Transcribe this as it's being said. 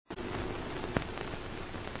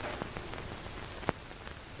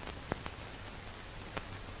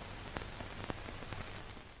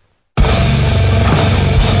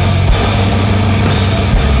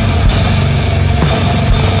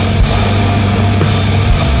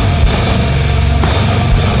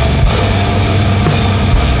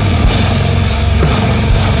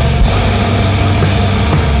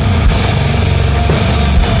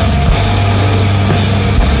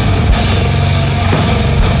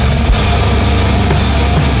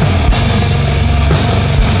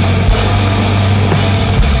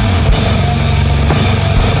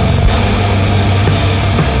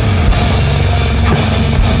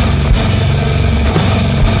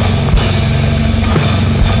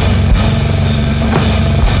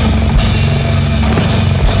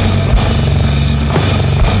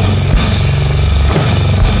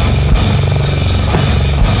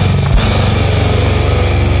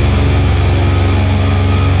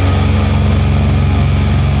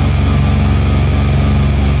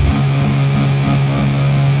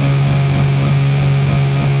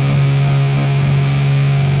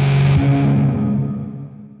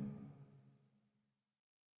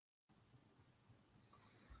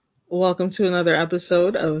Welcome to another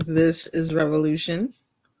episode of This is Revolution.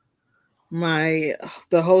 The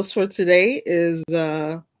host for today is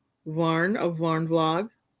Varn of Varn Vlog.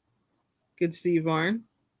 Good to see you, Varn.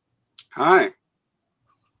 Hi,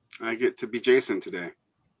 I get to be Jason today.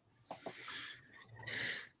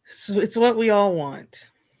 It's what we all want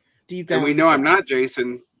deep And we down know I'm inside. not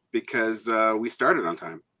Jason because we started on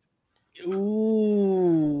time.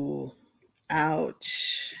 Ooh,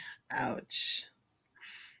 ouch, ouch.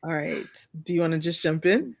 All right. Do you want to just jump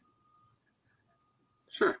in?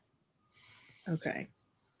 Sure. Okay.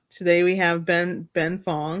 Today we have Ben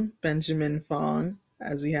Fong, Benjamin Fong,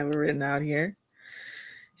 as we have it written out here.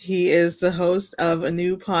 He is the host of a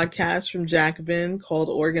new podcast from Jacobin called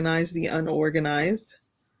Organized the Unorganized.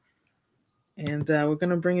 And we're going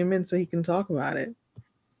to bring him in so he can talk about it.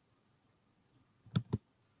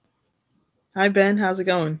 Hi, Ben. How's it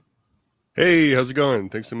going? Hey, how's it going?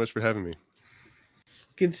 Thanks so much for having me.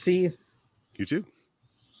 Good to see you. You too.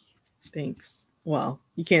 Thanks. Well,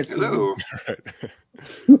 you can't see me. Hello.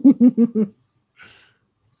 All right.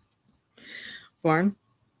 Farn,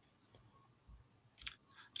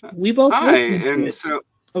 we both Hi, listened to and it. so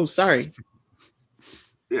Oh, sorry.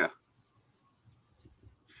 yeah,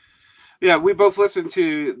 we both listened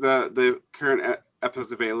to the current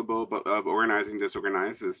episodes available of Organizing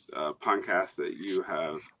Disorganized, this podcast that you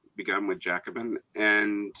have begun with Jacobin,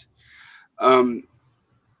 and um,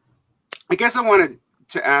 I guess I wanted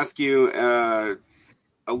to ask you a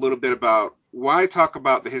little bit about why talk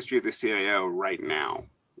about the history of the CIO right now?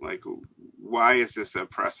 Like, why is this a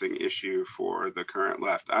pressing issue for the current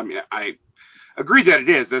left? I mean, I agree that it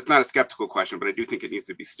is. That's not a skeptical question, but I do think it needs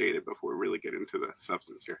to be stated before we really get into the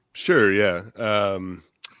substance here. Sure, yeah.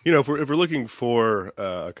 If we're looking for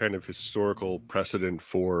a kind of historical precedent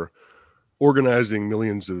for organizing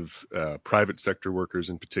millions of private sector workers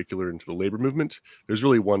in particular into the labor movement, there's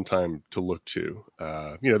really one time to look to.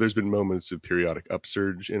 There's been moments of periodic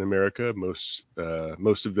upsurge in America. Most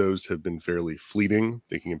of those have been fairly fleeting,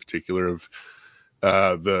 thinking in particular of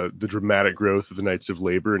the dramatic growth of the Knights of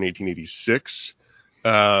Labor in 1886.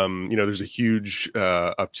 There's a huge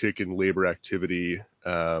uptick in labor activity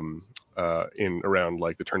in around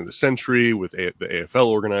like the turn of the century with the AFL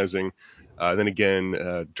organizing. Then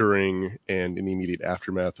again, during and in the immediate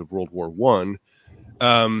aftermath of World War One.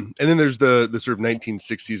 And then there's the sort of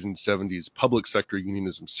 1960s and 70s public sector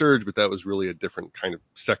unionism surge, but that was really a different kind of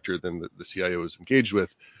sector than the CIO was engaged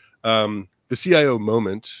with. The CIO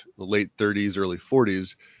moment, the late 30s, early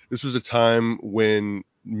 40s, this was a time when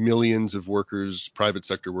millions of workers, private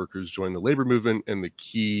sector workers, joined the labor movement, and the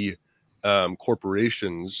key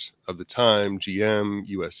corporations of the time, GM,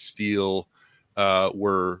 U.S. Steel,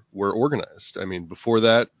 were organized. I mean, before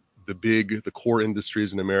that, the core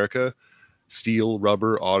industries in America, steel,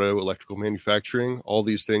 rubber, auto, electrical manufacturing, all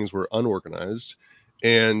these things were unorganized.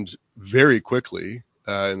 And very quickly,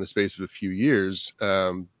 in the space of a few years,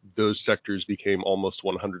 those sectors became almost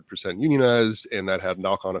 100% unionized, and that had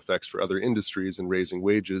knock-on effects for other industries and raising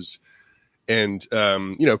wages and,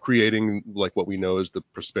 creating like what we know as the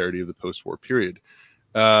prosperity of the post-war period.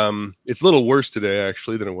 It's a little worse today,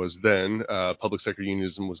 actually, than it was then. Public sector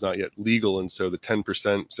unionism was not yet legal, and so the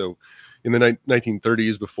 10%. So, in the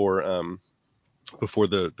 1930s, before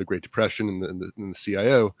the Great Depression and the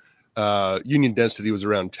CIO, union density was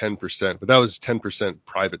around 10%, but that was 10%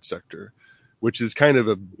 private sector, which is kind of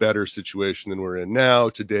a better situation than we're in now.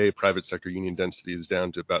 Today, private sector union density is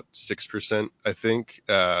down to about 6%, I think.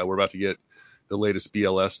 We're about to get the latest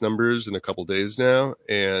BLS numbers in a couple days now,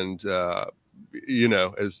 and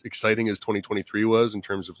as exciting as 2023 was in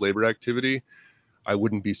terms of labor activity, I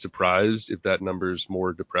wouldn't be surprised if that number is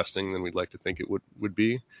more depressing than we'd like to think it would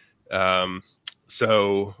be. I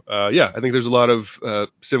think there's a lot of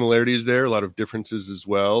similarities there, a lot of differences as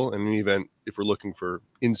well. And in any event, if we're looking for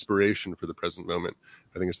inspiration for the present moment,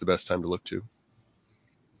 I think it's the best time to look to.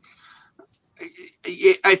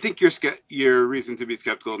 I think your reason to be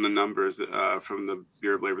skeptical in the numbers from the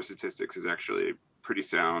Bureau of Labor Statistics is actually pretty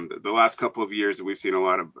sound. The last couple of years, we've seen a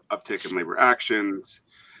lot of uptick in labor actions.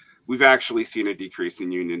 We've actually seen a decrease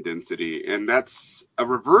in union density, and that's a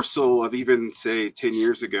reversal of even, say, 10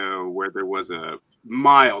 years ago, where there was a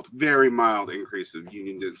very mild increase of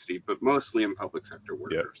union density, but mostly in public sector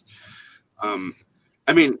workers. And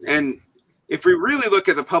if we really look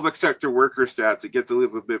at the public sector worker stats, it gets a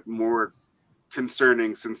little bit more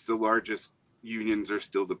concerning, since the largest unions are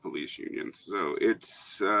still the police unions. So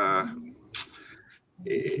it's there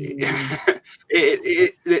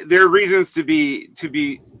are reasons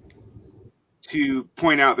to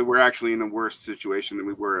point out that we're actually in a worse situation than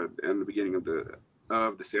we were in the beginning of the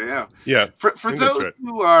CIO. Yeah, For I think that's those right.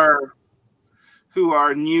 who are who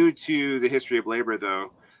are new to the history of labor,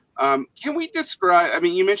 though, can we describe? I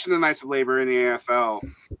mean, you mentioned the Knights of Labor in the AFL.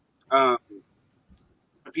 Um,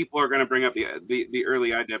 People are going to bring up the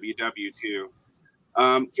early IWW too.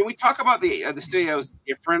 Can we talk about the CIOs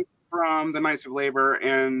different from the Knights of Labor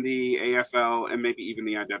and the AFL and maybe even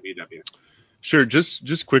the IWW? Sure.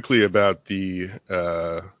 Just quickly about the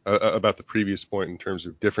previous point in terms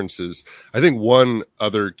of differences. I think one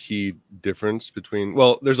other key difference between,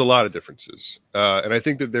 well, there's a lot of differences, and I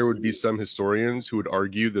think that there would be some historians who would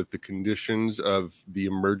argue that the conditions of the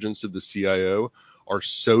emergence of the CIO are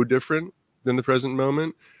so different than the present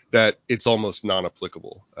moment that it's almost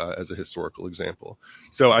non-applicable as a historical example.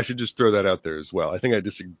 So I should just throw that out there as well. I think I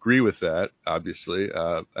disagree with that. Obviously,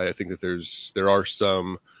 I think that there are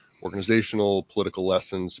some organizational, political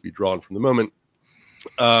lessons to be drawn from the moment.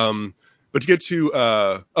 But to get to,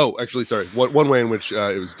 one way in which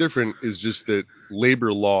it was different is just that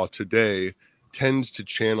labor law today tends to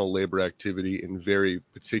channel labor activity in very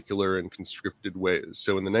particular and conscripted ways.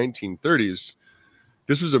 So in the 1930s,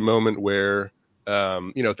 this was a moment where,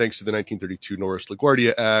 thanks to the 1932 Norris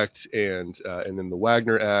LaGuardia Act and then the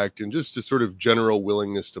Wagner Act, and just a sort of general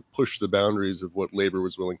willingness to push the boundaries of what labor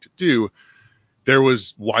was willing to do, there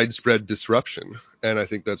was widespread disruption. And I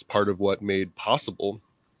think that's part of what made possible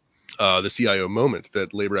the CIO moment,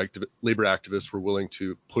 that labor activists were willing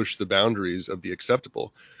to push the boundaries of the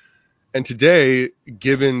acceptable. And today,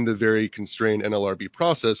 given the very constrained NLRB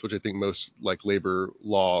process, which I think most like labor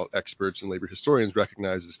law experts and labor historians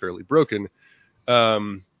recognize as fairly broken,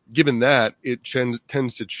 given that, it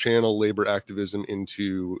tends to channel labor activism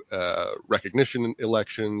into recognition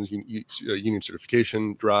elections, union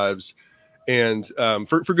certification drives, and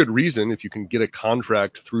for good reason. If you can get a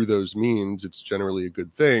contract through those means, it's generally a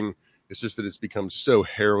good thing. It's just that it's become so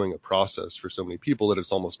harrowing a process for so many people that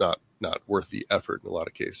it's almost not worth the effort in a lot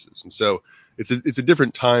of cases. And so it's a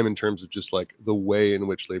different time in terms of just like the way in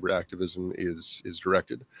which labor activism is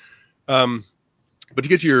directed. But to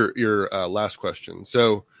get to your last question,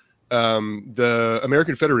 so the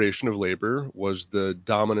American Federation of Labor was the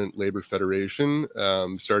dominant labor federation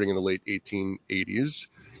starting in the late 1880s.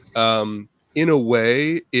 In a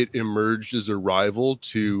way, it emerged as a rival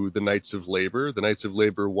to the Knights of Labor. The Knights of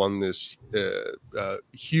Labor won this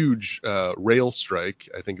huge rail strike,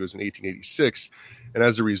 I think it was in 1886. And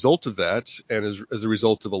as a result of that, and as a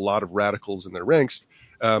result of a lot of radicals in their ranks,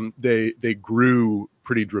 they grew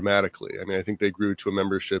pretty dramatically. I mean, I think they grew to a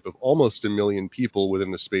membership of almost 1 million people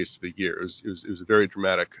within the space of a year. It was a very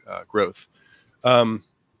dramatic growth.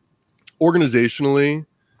 Organizationally,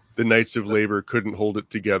 the Knights of Labor couldn't hold it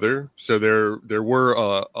together. So there were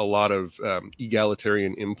a lot of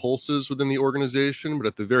egalitarian impulses within the organization, but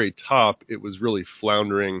at the very top, it was really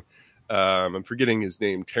floundering. I'm forgetting his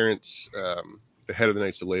name, Terrence, the head of the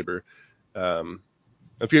Knights of Labor. I'm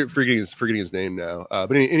forgetting his name now.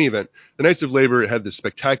 But in any event, the Knights of Labor had this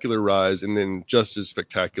spectacular rise and then just as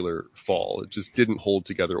spectacular fall. It just didn't hold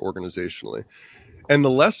together organizationally. And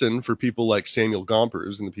the lesson for people like Samuel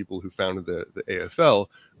Gompers and the people who founded the AFL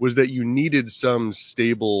was that you needed some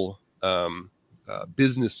stable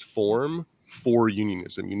business form for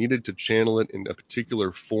unionism. You needed to channel it in a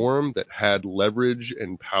particular form that had leverage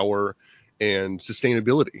and power and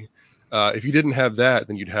sustainability. If you didn't have that,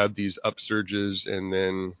 then you'd have these upsurges and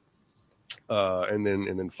then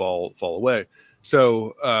fall away.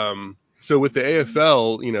 So with the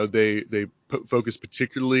AFL, they focus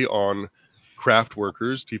particularly on craft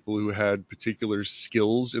workers, people who had particular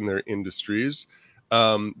skills in their industries.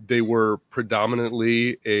 They were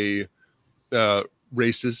predominantly a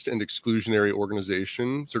racist and exclusionary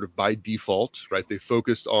organization, sort of by default, right? They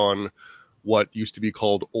focused on what used to be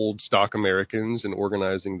called old stock Americans and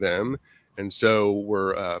organizing them. And so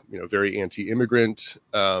were, very anti-immigrant,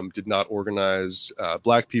 did not organize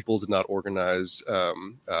black people, did not organize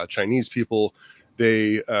Chinese people.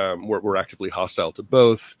 They were actively hostile to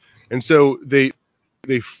both. And so they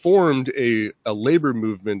formed a labor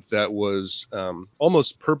movement that was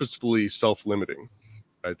almost purposefully self-limiting.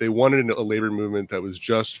 Right? They wanted a labor movement that was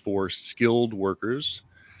just for skilled workers,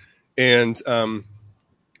 and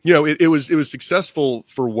it was successful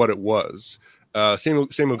for what it was.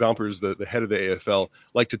 Samuel Gompers, the head of the AFL,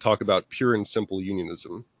 liked to talk about pure and simple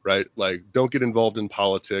unionism, right? Like, don't get involved in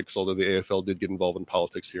politics, although the AFL did get involved in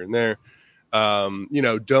politics here and there. Don't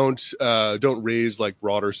raise like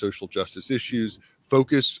broader social justice issues.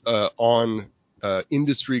 Focus on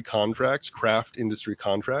industry contracts, craft industry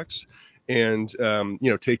contracts, and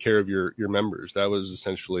take care of your members. That was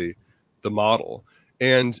essentially the model.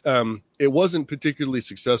 And it wasn't particularly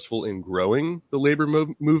successful in growing the labor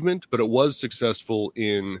movement, but it was successful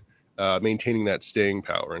in maintaining that staying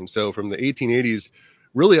power. And so from the 1880s,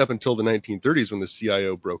 really up until the 1930s, when the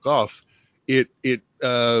CIO broke off, it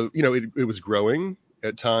was growing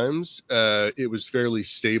at times. It was fairly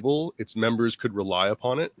stable. Its members could rely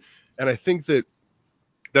upon it. And I think that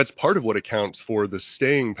that's part of what accounts for the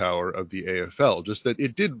staying power of the AFL, just that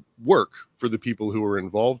it did work for the people who were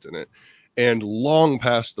involved in it. And long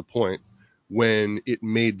past the point when it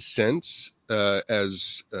made sense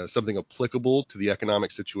as something applicable to the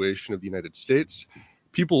economic situation of the United States,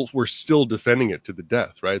 people were still defending it to the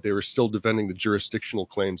death, right? They were still defending the jurisdictional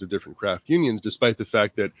claims of different craft unions, despite the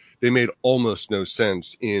fact that they made almost no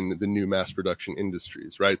sense in the new mass production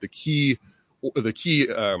industries, right? The key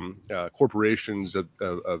corporations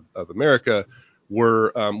of America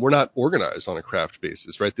were not organized on a craft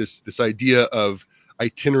basis, right? This idea of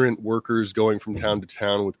itinerant workers going from town to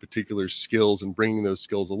town with particular skills and bringing those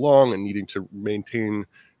skills along and needing to maintain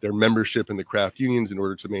their membership in the craft unions in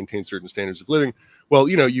order to maintain certain standards of living. Well,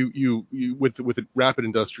 you with rapid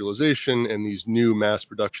industrialization and these new mass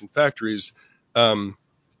production factories, that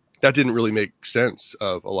didn't really make sense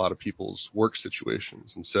of a lot of people's work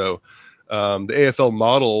situations. And so the AFL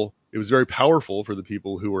model, it was very powerful for the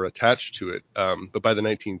people who were attached to it. But by the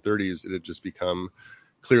 1930s, it had just become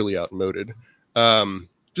clearly outmoded.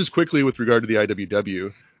 Just quickly with regard to the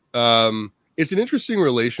IWW, it's an interesting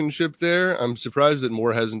relationship there. I'm surprised that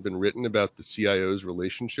more hasn't been written about the CIO's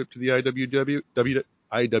relationship to the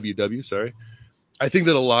IWW, sorry. I think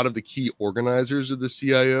that a lot of the key organizers of the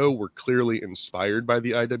CIO were clearly inspired by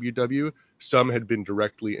the IWW. Some had been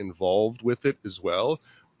directly involved with it as well.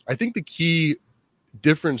 I think the key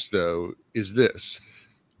difference, though, is this.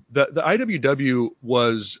 The IWW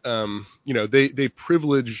was, they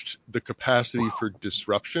privileged the capacity for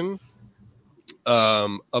disruption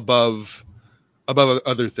above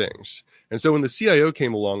other things. And so when the CIO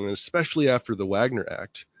came along, and especially after the Wagner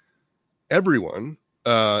Act, everyone,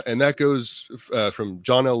 and that goes from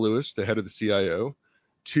John L. Lewis, the head of the CIO,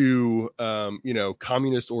 to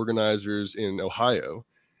communist organizers in Ohio.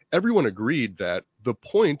 Everyone agreed that the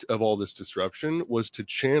point of all this disruption was to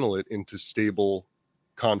channel it into stable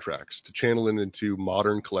contracts, to channel it into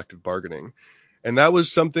modern collective bargaining. And that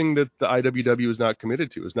was something that the IWW is not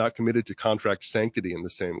committed to, is not committed to contract sanctity in the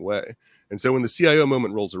same way. And so when the CIO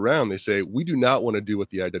moment rolls around, they say, we do not want to do what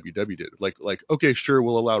the IWW did. Like, okay, sure,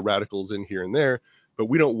 we'll allow radicals in here and there, but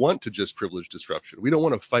we don't want to just privilege disruption. We don't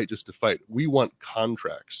want to fight just to fight. We want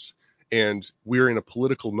contracts. And we're in a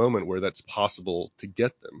political moment where that's possible to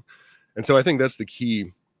get them. And so I think that's the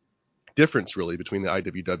key difference, really, between the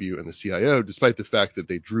IWW and the CIO, despite the fact that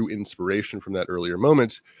they drew inspiration from that earlier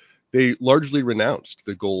moment. They largely renounced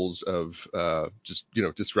the goals of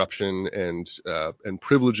disruption and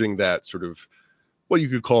privileging that sort of what you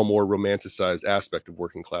could call more romanticized aspect of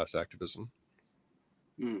working class activism.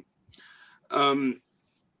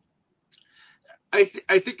 I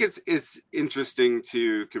think it's interesting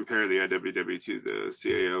to compare the IWW to the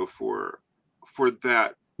CIO for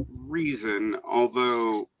that reason.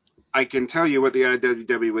 Although I can tell you what the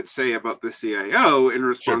IWW would say about the CIO in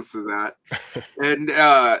response to that. And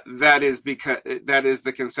that is because that is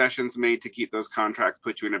the concessions made to keep those contracts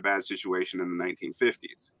put you in a bad situation in the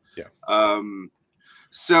 1950s. Yeah.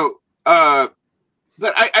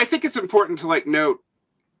 But I think it's important to note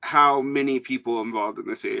how many people involved in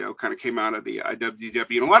the CIO kind of came out of the IWW,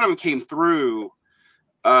 and a lot of them came through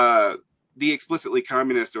the explicitly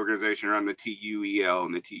communist organization around the TUEL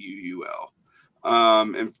and the TUUL.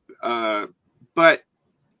 But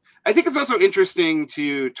I think it's also interesting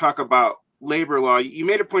to talk about labor law. You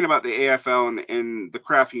made a point about the AFL and the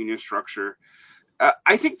craft union structure.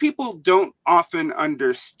 I think people don't often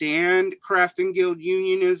understand craft and guild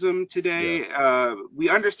unionism today. Yeah. We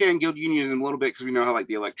understand guild unionism a little bit because we know how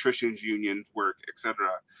the electricians unions work, etc.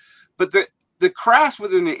 But the crafts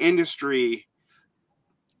within the industry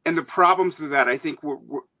and the problems of that, I think,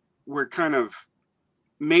 were kind of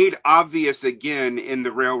made obvious again in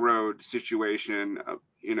the railroad situation,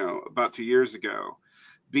 about 2 years ago,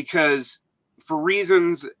 because for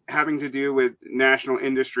reasons having to do with national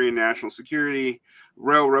industry and national security,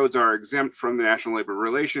 railroads are exempt from the National Labor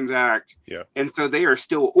Relations Act. Yeah. And so they are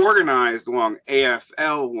still organized along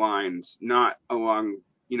AFL lines, not along,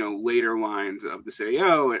 later lines of the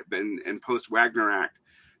CIO and post-Wagner Act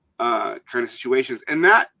kind of situations. And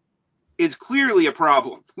that is clearly a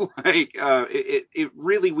problem. It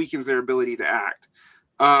really weakens their ability to act.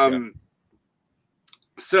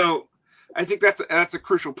 So I think that's a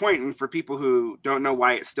crucial point, and for people who don't know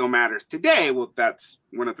why it still matters today, well, that's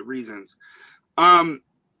one of the reasons.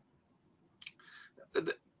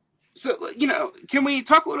 So, can we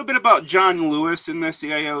talk a little bit about John Lewis in the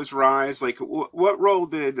CIO's rise? Like, what role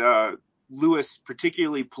did Lewis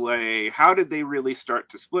particularly play? How did they really start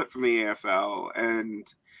to split from the AFL?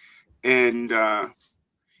 And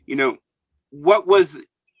you know, what was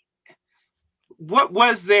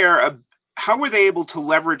there? How were they able to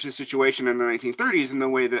leverage the situation in the 1930s in the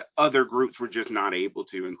way that other groups were just not able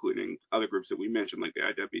to, including other groups that we mentioned, like the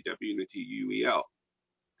IWW and the TUEL?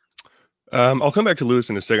 I'll come back to Lewis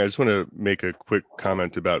in a second. I just want to make a quick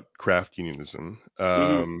comment about craft unionism,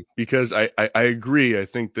 Hmm. because I agree. I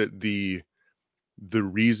think that the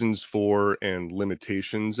reasons for and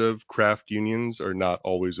limitations of craft unions are not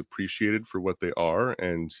always appreciated for what they are,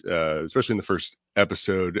 and especially in the first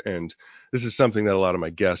episode. And this is something that a lot of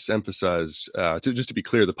my guests emphasize. Just to be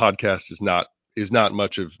clear, the podcast is not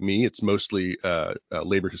much of me. It's mostly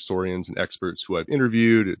labor historians and experts who I've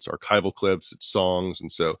interviewed. It's archival clips, it's songs,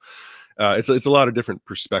 and so it's a lot of different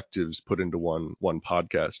perspectives put into one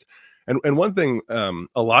podcast. And one thing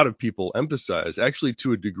a lot of people emphasize, actually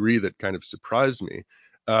to a degree that kind of surprised me,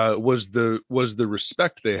 was the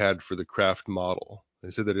respect they had for the craft model. They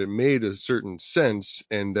said that it made a certain sense,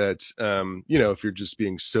 and that if you're just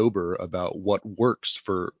being sober about what works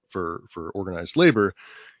for organized labor,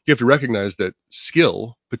 you have to recognize that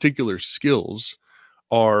particular skills,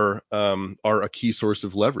 are a key source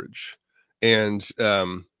of leverage. And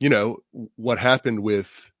what happened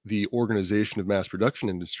with the organization of mass production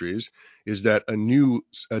industries is that a new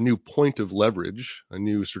point of leverage, a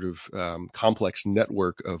new sort of complex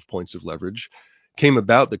network of points of leverage, came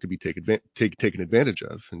about that could be taken advantage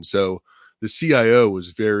of. And so the CIO was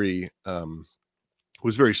very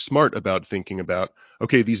smart about thinking about,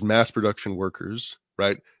 okay, these mass production workers,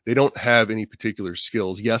 right? They don't have any particular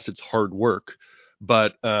skills. Yes, it's hard work,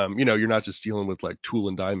 but you're not just dealing with like tool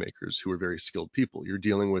and die makers who are very skilled people. You're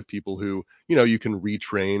dealing with people who, you can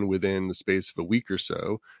retrain within the space of a week or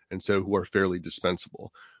so, and so who are fairly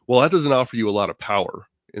dispensable. Well, that doesn't offer you a lot of power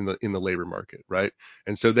in the labor market, right?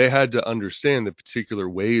 And so they had to understand the particular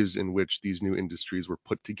ways in which these new industries were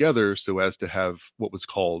put together so as to have what was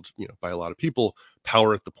called, by a lot of people,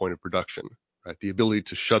 power at the point of production, right? The ability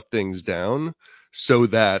to shut things down so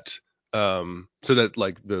that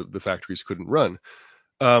like the factories couldn't run.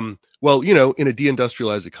 Well, in a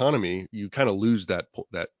deindustrialized economy, you kind of lose that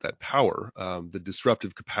power, the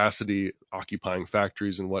disruptive capacity, occupying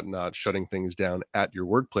factories and whatnot, shutting things down at your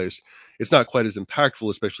workplace. It's not quite as impactful,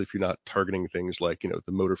 especially if you're not targeting things like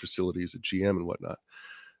the motor facilities at GM and whatnot.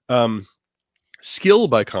 Um, Skill,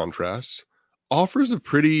 by contrast, offers a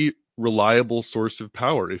pretty reliable source of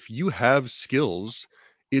power. If you have skills,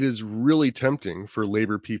 it is really tempting for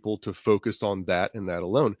labor people to focus on that and that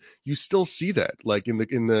alone. You still see that, like in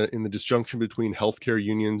the disjunction between healthcare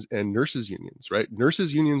unions and nurses unions, right?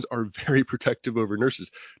 Nurses unions are very protective over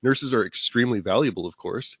nurses. Nurses are extremely valuable, of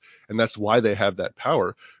course, and that's why they have that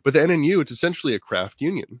power. But the NNU, it's essentially a craft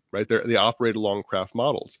union, right? They operate along craft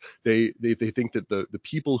models. They think that the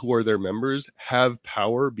people who are their members have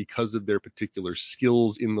power because of their particular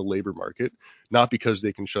skills in the labor market, not because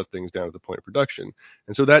they can shut things down at the point of production.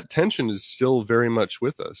 And so that tension is still very much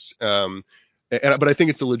with us. But I think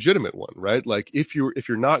it's a legitimate one, right? Like if you're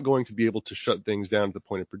not going to be able to shut things down at the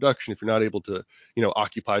point of production, if you're not able to,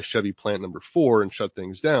 occupy Chevy plant number 4 and shut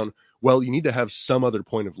things down, well, you need to have some other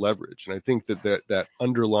point of leverage. And I think that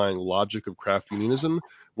underlying logic of craft unionism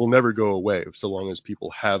will never go away so long as people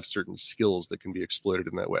have certain skills that can be exploited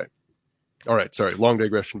in that way. All right, sorry, long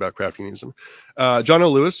digression about craft unionism. John O.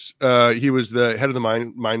 Lewis, he was the head of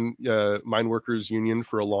the mine workers union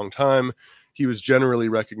for a long time. He was generally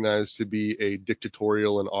recognized to be a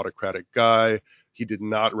dictatorial and autocratic guy. He did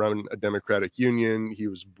not run a democratic union. He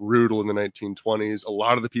was brutal in the 1920s. A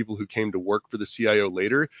lot of the people who came to work for the CIO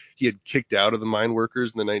later, he had kicked out of the mine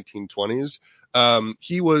workers in the 1920s.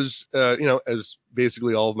 He was, as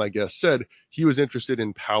basically all of my guests said, he was interested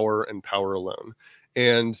in power and power alone,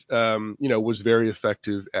 and was very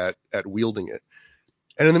effective at wielding it.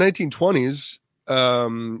 And in the 1920s,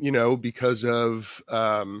 because of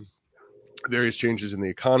various changes in the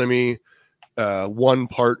economy, one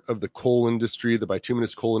part of the coal industry, the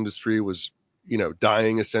bituminous coal industry, was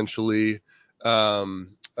dying essentially. There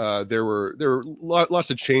were lots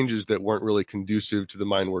of changes that weren't really conducive to the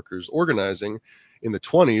mine workers organizing in the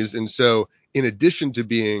 20s, and so in addition to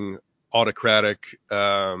being autocratic,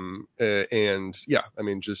 and yeah, I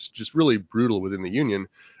mean just really brutal within the union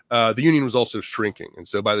was also shrinking, and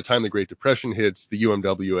so by the time the Great Depression hits, the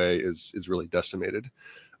UMWA is really decimated.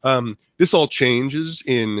 This all changes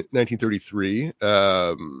in 1933.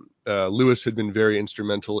 Lewis had been very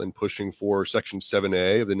instrumental in pushing for Section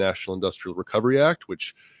 7A of the National Industrial Recovery Act,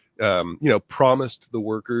 which promised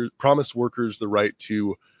workers the right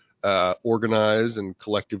to organize and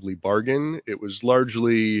collectively bargain. It was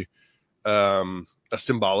largely a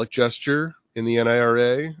symbolic gesture in the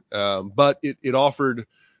NIRA, but it offered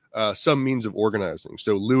some means of organizing.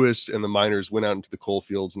 So Lewis and the miners went out into the coal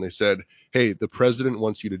fields and they said, "Hey, the president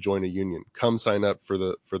wants you to join a union. Come sign up for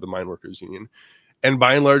the mine workers union." And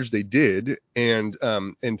by and large, they did. And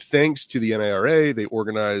thanks to the NIRA, they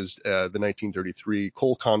organized the 1933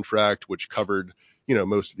 coal contract, which covered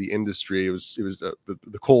most of the industry. It was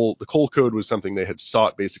the coal code was something they had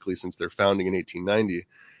sought basically since their founding in 1890.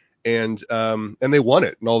 And they won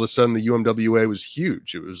it, and all of a sudden the UMWA was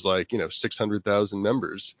huge. It was like 600,000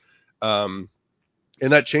 members, and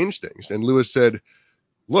that changed things. And Lewis said,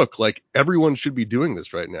 "Look, like everyone should be doing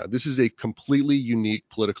this right now. This is a completely unique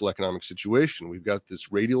political economic situation. We've got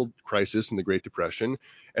this radial crisis in the Great Depression,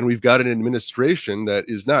 and we've got an administration that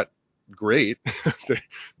is not great,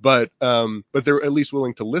 but they're at least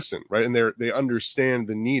willing to listen, right? And they understand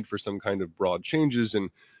the need for some kind of broad changes.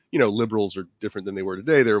 And liberals are different than they were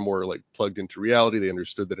today. They were more like plugged into reality. They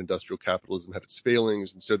understood that industrial capitalism had its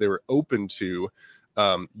failings, and so they were open to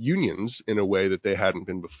unions in a way that they hadn't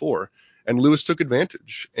been before." And Lewis took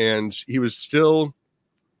advantage, and he was still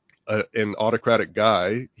an autocratic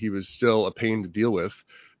guy. He was still a pain to deal with,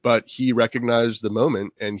 but he recognized the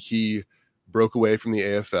moment and he broke away from the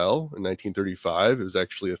AFL in 1935. It was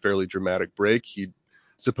actually a fairly dramatic break. He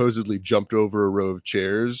supposedly jumped over a row of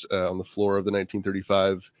chairs on the floor of the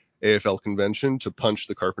 1935 AFL convention to punch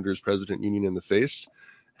the Carpenters President Union in the face.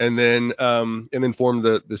 And then formed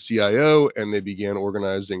the CIO, and they began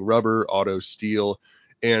organizing rubber, auto, steel,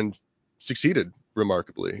 and succeeded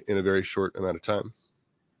remarkably in a very short amount of time.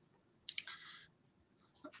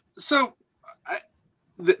 So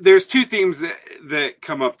there's two themes that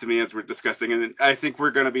come up to me as we're discussing, and I think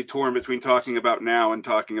we're going to be torn between talking about now and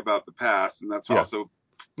talking about the past, and that's also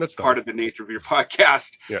part of the nature of your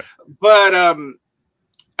podcast. Yeah. But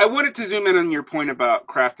I wanted to zoom in on your point about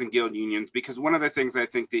craft and guild unions, because one of the things I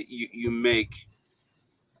think that you make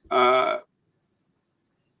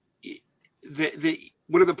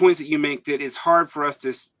one of the points that you make that is hard for us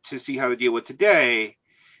to see how to deal with today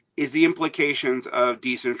is the implications of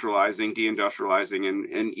decentralizing, deindustrializing,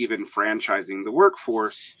 and even franchising the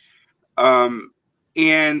workforce,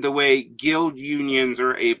 and the way guild unions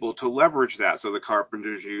are able to leverage that. So the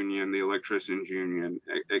carpenters union, the electricians union,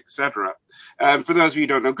 etc. For those of you who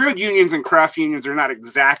don't know, guild unions and craft unions are not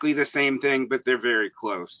exactly the same thing, but they're very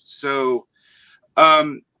close. So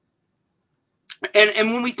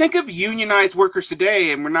and when we think of unionized workers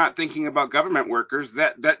today, and we're not thinking about government workers,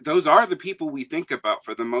 that those are the people we think about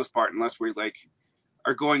for the most part, unless we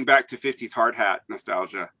are going back to 50s hard hat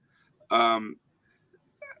nostalgia.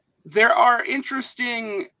 There are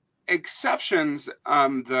interesting exceptions,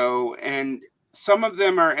 though, and some of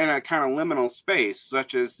them are in a kind of liminal space,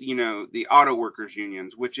 such as the auto workers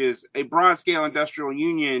unions, which is a broad scale industrial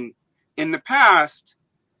union in the past.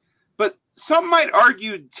 But some might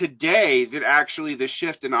argue today that actually the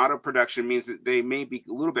shift in auto production means that they may be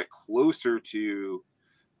a little bit closer to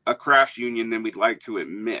a craft union than we'd like to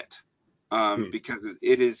admit, because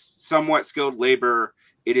it is somewhat skilled labor.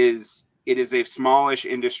 It is a smallish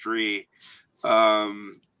industry.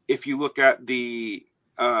 If you look at the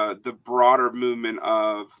broader movement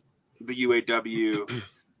of the UAW,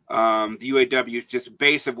 the UAW's just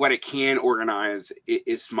base of what it can organize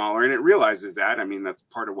is smaller, and it realizes that. I mean, that's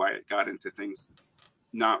part of why it got into things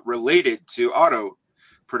not related to auto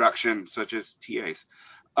production, such as TAs.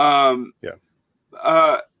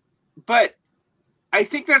 But I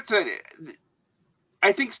think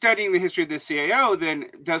I think studying the history of the CAO then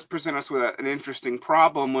does present us with an interesting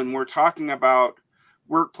problem when we're talking about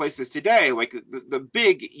workplaces today. Like the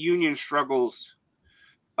big union struggles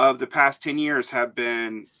of the past 10 years have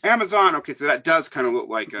been Amazon. Okay, so that does kind of look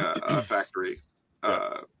like a factory.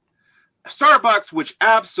 Starbucks, which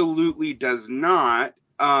absolutely does not.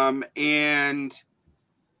 And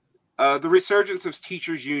the resurgence of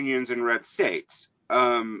teachers' unions in red states,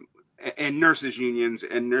 and nurses' unions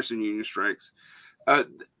and nursing union strikes.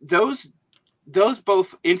 Those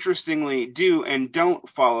both interestingly do and don't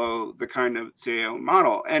follow the kind of CAO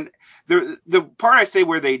model. And the part I say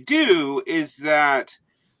where they do is that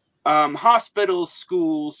hospitals,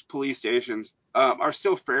 schools, police stations are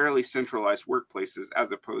still fairly centralized workplaces,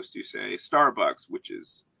 as opposed to, say, Starbucks, which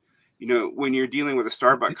is, when you're dealing with a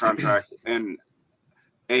Starbucks contract and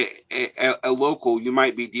a local, you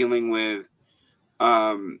might be dealing with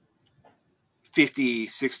 50,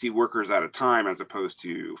 60 workers at a time, as opposed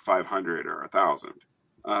to 500 or 1,000.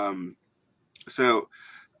 So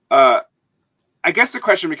I guess the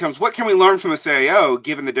question becomes, what can we learn from the CIO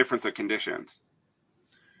given the difference of conditions?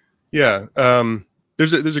 Yeah.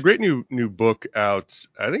 There's a great new book out.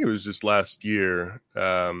 I think it was just last year.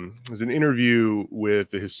 It was an interview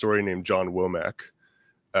with a historian named John Womack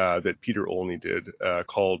that Peter Olney did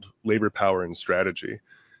called Labor, Power, and Strategy.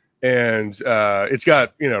 And it's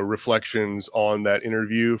got, reflections on that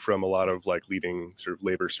interview from a lot of like leading sort of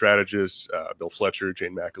labor strategists, Bill Fletcher,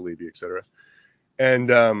 Jane McAlevey, et cetera.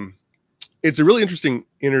 And it's a really interesting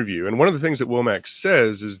interview. And one of the things that Womack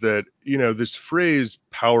says is that, this phrase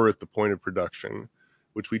power at the point of production,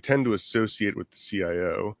 which we tend to associate with the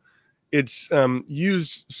CIO, it's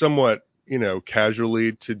used somewhat,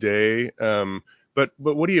 casually today. But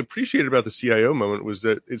what he appreciated about the CIO moment was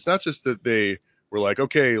that it's not just that they were like,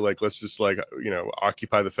 okay, like let's just like,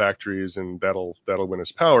 occupy the factories and that'll win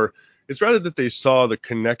us power. It's rather that they saw the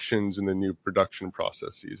connections in the new production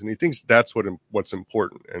processes, and he thinks that's what's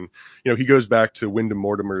important. And he goes back to Wyndham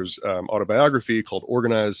Mortimer's autobiography called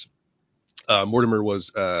Organized. Mortimer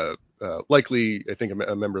was likely, I think,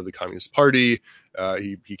 a member of the Communist Party.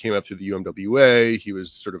 He came up through the UMWA. He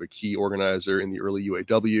was sort of a key organizer in the early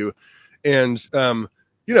UAW. And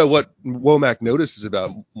what Womack notices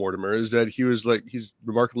about Mortimer is that he's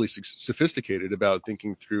remarkably sophisticated about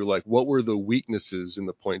thinking through like what were the weaknesses in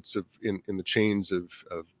the points of in the chains of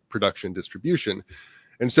production distribution.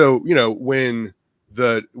 And so when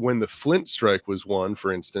the Flint strike was won,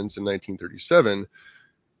 for instance, in 1937,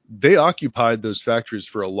 they occupied those factories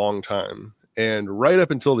for a long time. And right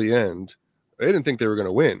up until the end, they didn't think they were going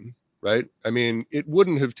to win, right? I mean, it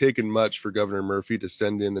wouldn't have taken much for Governor Murphy to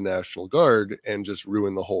send in the National Guard and just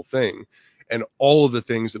ruin the whole thing. And all of the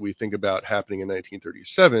things that we think about happening in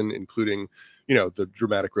 1937, including, the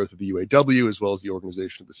dramatic growth of the UAW, as well as the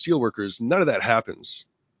organization of the steelworkers, none of that happens,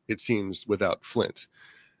 it seems, without Flint.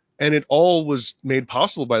 And it all was made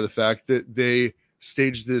possible by the fact that they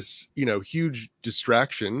staged this, huge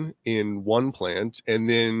distraction in one plant and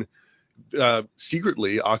then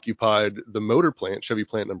secretly occupied the motor plant, Chevy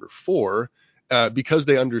plant number 4, because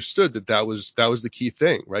they understood that was the key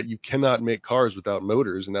thing, right? You cannot make cars without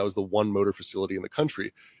motors, and that was the one motor facility in the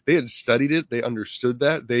country. They had studied it, they understood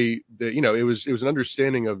that. It was an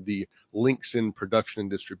understanding of the links in production and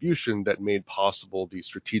distribution that made possible the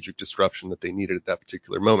strategic disruption that they needed at that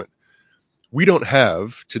particular moment. We don't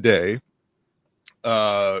have today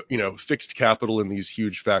fixed capital in these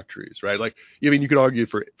huge factories, right? Like, I mean, you could argue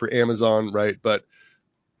for Amazon, right? But,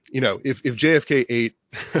 if JFK 8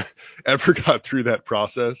 ever got through that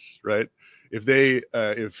process, right? If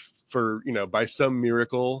by some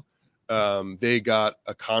miracle, they got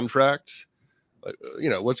a contract,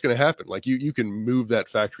 what's going to happen? Like you can move that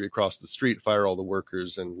factory across the street, fire all the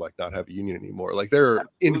workers, and like not have a union anymore. Like there are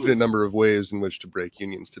infinite number of ways in which to break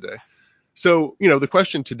unions today. So, the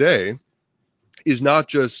question today is not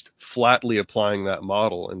just flatly applying that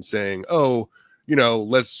model and saying, oh,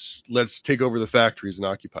 let's take over the factories and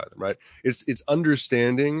occupy them, right? It's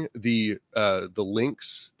understanding the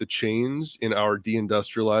links, the chains in our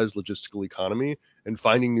deindustrialized logistical economy and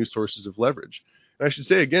finding new sources of leverage. And I should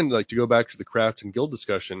say again, like to go back to the craft and guild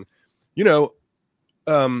discussion, the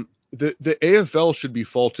AFL should be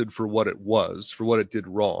faulted for what it was, for what it did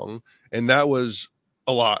wrong, and that was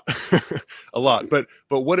a lot, a lot. But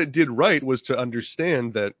what it did right was to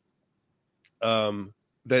understand that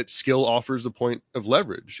that skill offers a point of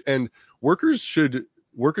leverage, and workers should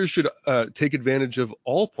take advantage of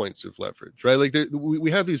all points of leverage, right? Like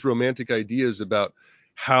we have these romantic ideas about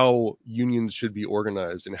how unions should be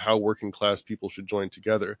organized and how working class people should join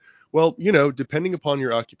together. Well, depending upon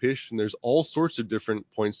your occupation, there's all sorts of different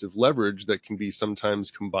points of leverage that can be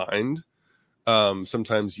sometimes combined,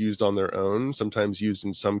 sometimes used on their own, sometimes used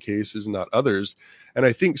in some cases, not others. And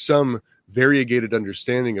I think some variegated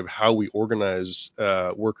understanding of how we organize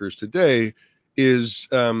workers today is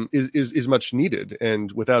much needed.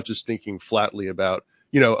 And without just thinking flatly about,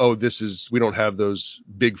 we don't have those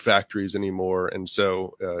big factories anymore, and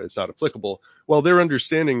so it's not applicable. Well, they're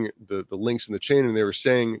understanding the links in the chain, and they were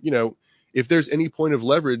saying, if there's any point of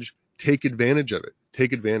leverage, take advantage of it.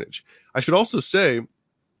 Take advantage. I should also say,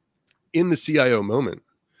 in the CIO moment,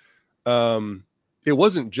 it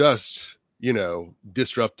wasn't just,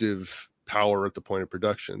 disruptive power at the point of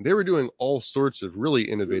production. They were doing all sorts of really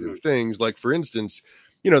innovative things. Like, for instance,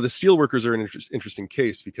 the steelworkers are an interesting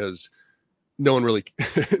case because no one on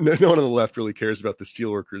the left really cares about the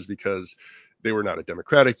steelworkers because they were not a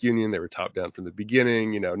democratic union. They were top down from the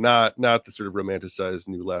beginning, not the sort of romanticized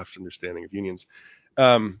new left understanding of unions.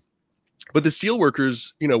 But the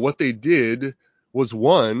steelworkers, what they did was,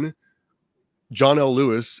 one, John L.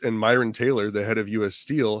 Lewis and Myron Taylor, the head of U.S.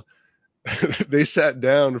 Steel, they sat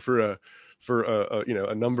down for for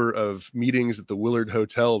a number of meetings at the Willard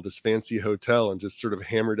Hotel, this fancy hotel, and just sort of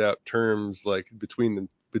hammered out terms like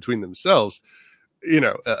between themselves,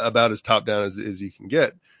 about as top down as you can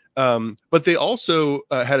get. But they also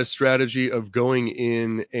had a strategy of going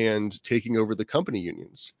in and taking over the company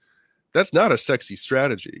unions. That's not a sexy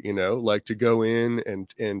strategy, like to go in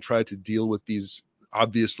and try to deal with these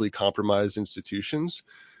obviously compromised institutions.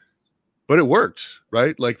 But it worked,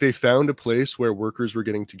 right? Like they found a place where workers were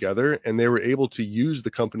getting together and they were able to use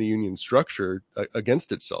the company union structure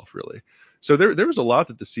against itself, really. So there was a lot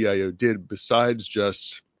that the CIO did besides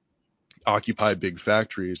just occupy big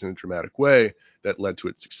factories in a dramatic way that led to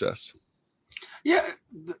its success. Yeah,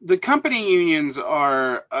 the company unions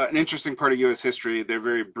are an interesting part of U.S. history. They're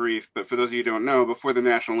very brief, but for those of you who don't know, before the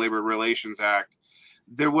National Labor Relations Act,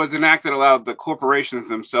 there was an act that allowed the corporations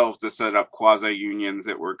themselves to set up quasi-unions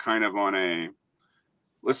that were kind of on a,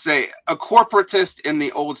 let's say, a corporatist in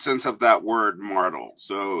the old sense of that word model.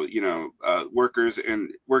 So, workers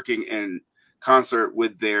working in concert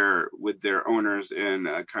with their owners in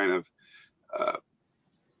a kind of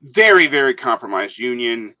very, very compromised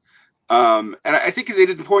union. And I think it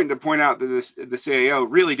is important to point out that the CAO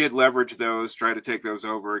really did leverage those, try to take those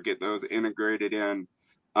over, get those integrated in.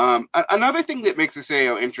 Another thing that makes the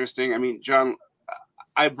CAO interesting, I mean, John,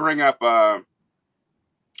 I bring up,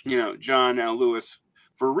 John Lewis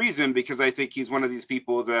for a reason, because I think he's one of these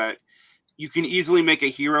people that you can easily make a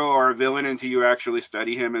hero or a villain until you actually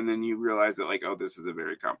study him, and then you realize that, like, oh, this is a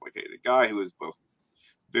very complicated guy who is both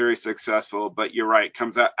very successful, but you're right,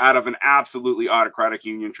 comes out of an absolutely autocratic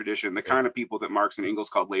union tradition, the kind of people that Marx and Engels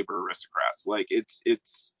called labor aristocrats. Like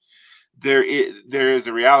there is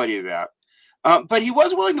a reality to that. But he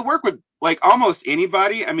was willing to work with like almost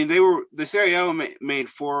anybody. I mean, the CIO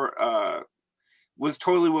was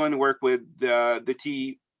totally willing to work with the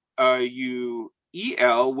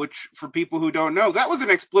TUEL, which for people who don't know, that was an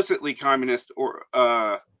explicitly communist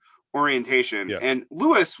orientation. Yeah. And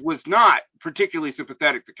Lewis was not particularly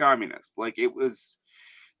sympathetic to communists. Like it was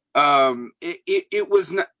not,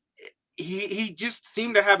 he just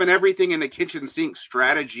seemed to have an everything in the kitchen sink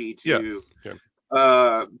strategy to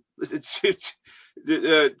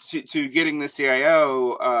to getting the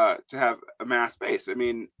CIO to have a mass base. I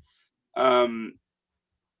mean, but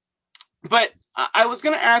I was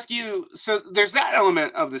going to ask you, so there's that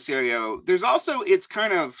element of the CIO. There's also its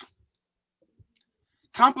kind of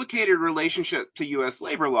complicated relationship to U.S.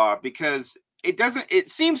 labor law, because it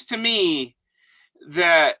seems to me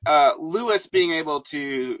that Lewis being able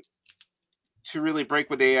to really break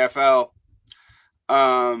with the AFL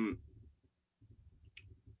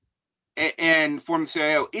and form the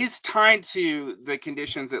CIO is tied to the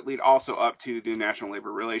conditions that lead also up to the National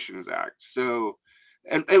Labor Relations Act. So,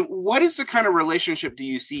 and what is the kind of relationship do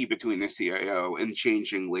you see between the CIO and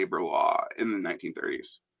changing labor law in the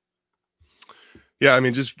 1930s? Yeah, I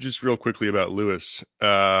mean, just real quickly about Lewis.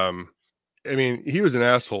 I mean, he was an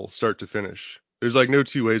asshole start to finish. There's like no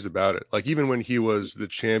two ways about it. Like even when he was the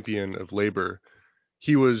champion of labor,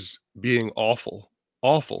 he was being awful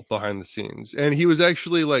behind the scenes. And he was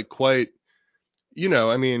actually like quite,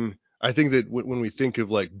 I mean, I think that when we think of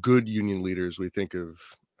like good union leaders, we think of,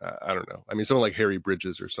 I don't know. I mean, someone like Harry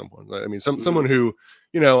Bridges or someone. I mean, someone who,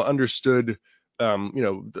 understood,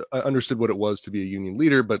 understood what it was to be a union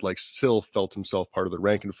leader, but like still felt himself part of the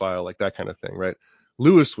rank and file, like that kind of thing, right?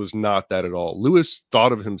 Lewis was not that at all. Lewis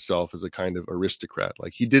thought of himself as a kind of aristocrat.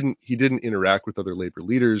 Like he didn't interact with other labor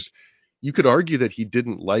leaders. You could argue that he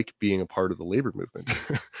didn't like being a part of the labor movement.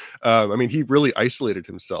 I mean, he really isolated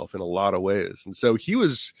himself in a lot of ways. And so he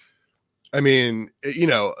was, I mean,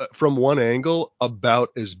 from one angle, about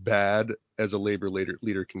as bad as a labor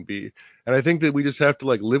leader can be. And I think that we just have to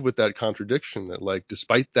like live with that contradiction that like,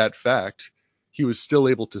 despite that fact, he was still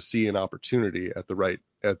able to see an opportunity at the right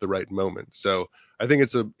moment. So I think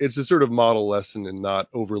it's a sort of model lesson in not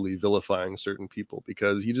overly vilifying certain people,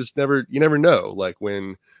 because you never know like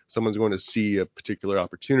when someone's going to see a particular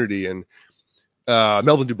opportunity. And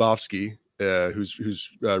Melvin Dubofsky, who's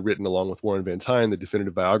written along with Warren Van Tyne the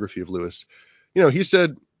definitive biography of Lewis, he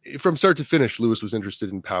said from start to finish, Lewis was interested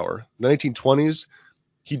in power. In the 1920s,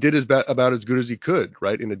 he did about as good as he could,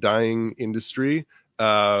 right, in a dying industry,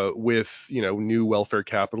 with new welfare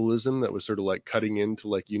capitalism that was sort of like cutting into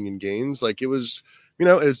like union gains. Like it was,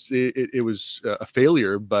 it was a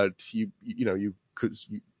failure, but you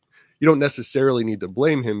don't necessarily need to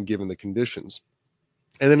blame him given the conditions.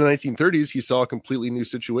 And then in the 1930s, he saw a completely new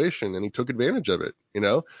situation and he took advantage of it,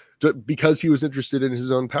 because he was interested in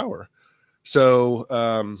his own power. So,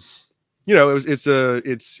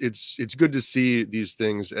 it's good to see these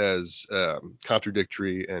things as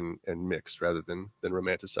contradictory and mixed rather than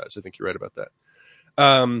romanticized. I think you're right about that.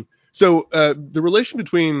 So the relation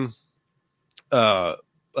between uh,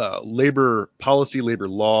 labor policy, labor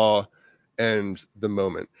law, and the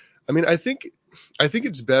moment. I mean, I think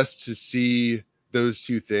it's best to see those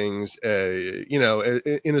two things, in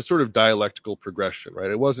a sort of dialectical progression,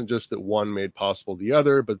 right? It wasn't just that one made possible the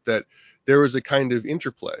other, but that there was a kind of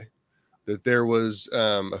interplay, that there was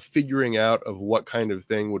a figuring out of what kind of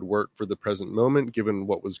thing would work for the present moment, given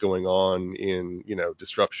what was going on in,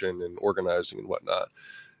 disruption and organizing and whatnot.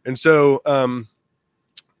 And so,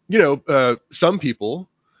 some people,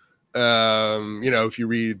 if you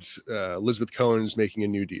read Elizabeth Cohen's Making a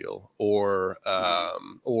New Deal, or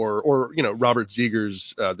Robert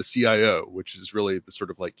Zeger's The CIO, which is really the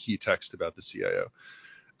sort of like key text about the CIO.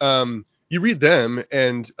 You read them,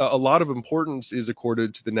 and a lot of importance is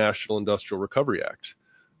accorded to the National Industrial Recovery Act,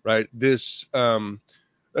 right? This, what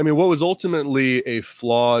was ultimately a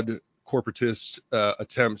flawed corporatist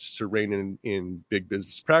attempt to rein in big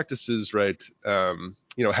business practices, right?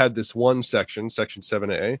 Had this one section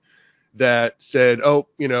 7A, that said, oh,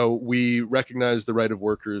 we recognize the right of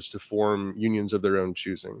workers to form unions of their own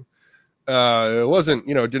choosing. It wasn't,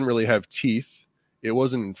 it didn't really have teeth. It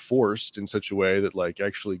wasn't enforced in such a way that like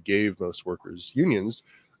actually gave most workers unions.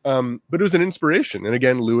 But it was an inspiration. And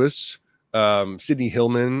again, Lewis, Sidney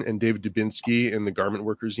Hillman, and David Dubinsky and the garment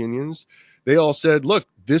workers unions, they all said, look,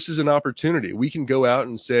 this is an opportunity. We can go out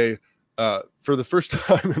and say, for the first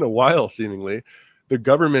time in a while, seemingly, the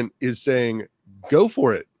government is saying, go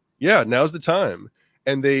for it. Yeah, now's the time.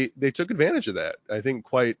 And they took advantage of that, I think,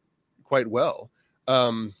 quite well.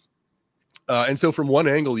 And so from one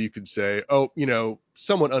angle, you could say, oh,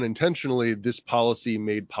 somewhat unintentionally, this policy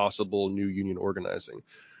made possible new union organizing.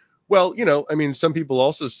 Well, some people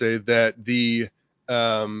also say that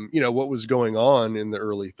what was going on in the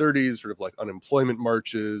early 30s, sort of like unemployment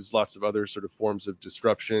marches, lots of other sort of forms of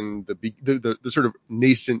disruption, the sort of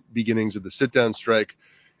nascent beginnings of the sit-down strike,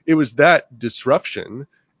 it was that disruption,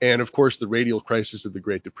 and of course the radial crisis of the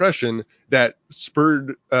Great Depression, that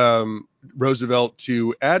spurred Roosevelt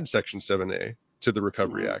to add Section 7A to the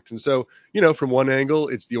Recovery Act. And so, from one angle,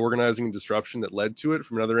 it's the organizing and disruption that led to it.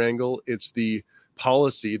 From another angle, it's the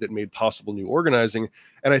policy that made possible new organizing.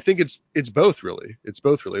 And I think it's both really. It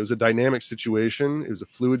was a dynamic situation. It was a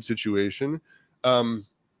fluid situation. So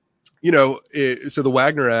the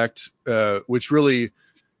Wagner Act, which really,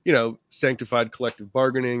 sanctified collective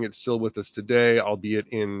bargaining, it's still with us today, albeit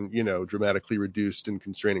in, dramatically reduced and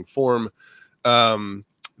constraining form.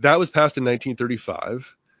 That was passed in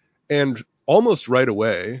 1935. And almost right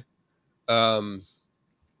away, the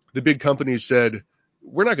big companies said,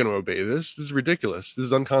 we're not going to obey this. This is ridiculous. This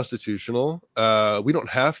is unconstitutional. We don't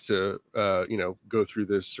have to, go through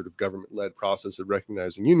this sort of government-led process of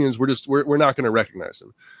recognizing unions. We're not going to recognize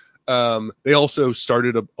them. They also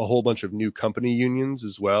started a whole bunch of new company unions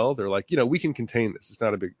as well. They're like, we can contain this. It's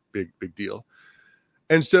not a big deal.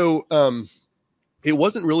 And so it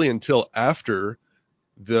wasn't really until after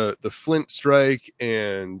the Flint strike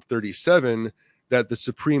and 37 that the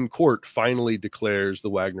Supreme Court finally declares the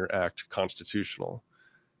Wagner Act constitutional.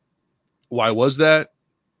 Why was that?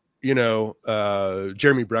 Jeremy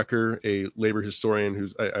Brecker, a labor historian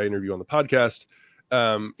who's I interview on the podcast,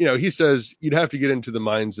 he says you'd have to get into the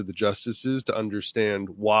minds of the justices to understand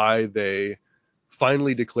why they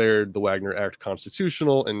finally declared the Wagner Act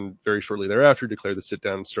constitutional and very shortly thereafter declared the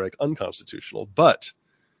sit-down strike unconstitutional. But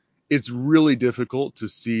it's really difficult to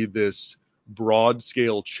see this broad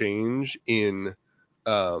scale change in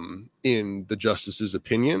the justice's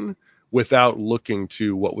opinion without looking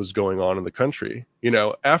to what was going on in the country.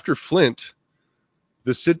 After Flint,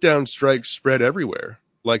 the sit-down strike spread everywhere.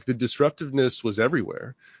 Like the disruptiveness was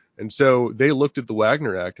everywhere. And so they looked at the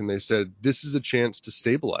Wagner Act and they said, this is a chance to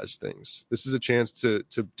stabilize things. This is a chance to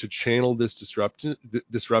channel this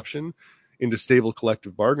disruption into stable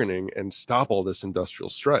collective bargaining and stop all this industrial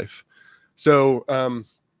strife. So, I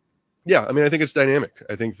think it's dynamic.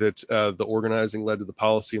 I think that the organizing led to the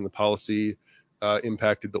policy, and the policy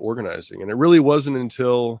impacted the organizing. And it really wasn't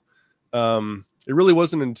until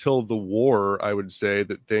the war, I would say,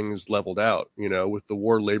 that things leveled out. With the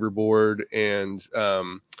War Labor Board and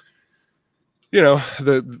the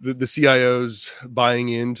CIOs buying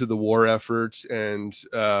into the war effort and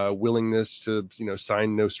willingness to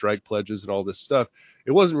sign no strike pledges and all this stuff.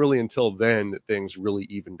 It wasn't really until then that things really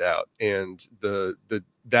evened out, and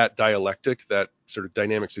that dialectic, that sort of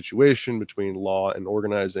dynamic situation between law and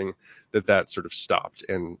organizing, that sort of stopped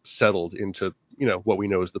and settled into what we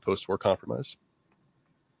know as the post-war compromise.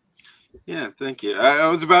 Yeah, thank you. I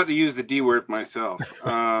was about to use the D word myself.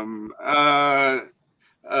 Uh,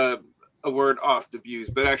 a word oft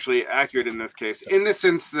abused, but actually accurate in this case, in the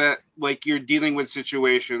sense that like you're dealing with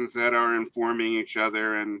situations that are informing each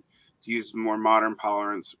other, and to use more modern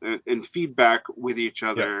parlance, and feedback with each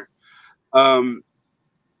Yeah, other. Um,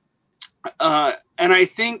 and I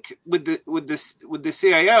think with the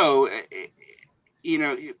CIO, you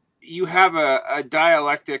know, you have a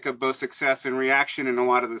dialectic of both success and reaction in a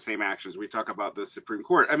lot of the same actions. We talk about the Supreme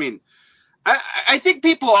Court. I mean, I think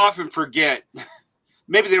people often forget,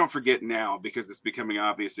 maybe they don't forget now because it's becoming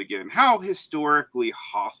obvious again, how historically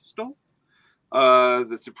hostile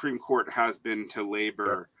the Supreme Court has been to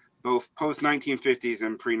yeah, labor, both post 1950s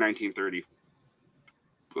and pre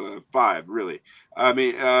 1935, really. I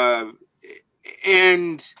mean,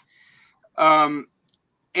 and um,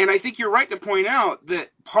 and I think you're right to point out that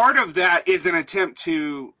part of that is an attempt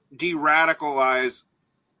to de-radicalize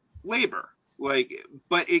labor, like,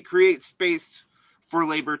 but it creates space for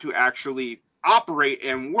labor to actually operate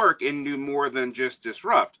and work and do more than just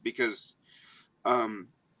disrupt. Because, um,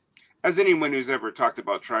 as anyone who's ever talked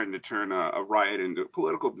about trying to turn a riot into a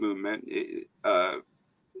political movement,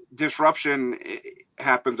 disruption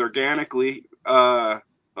happens organically a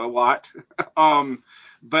lot,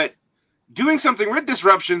 but doing something with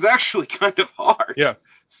disruption is actually kind of hard. yeah.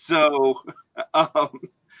 So, um,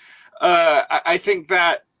 I think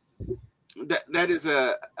that is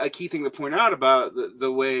a key thing to point out about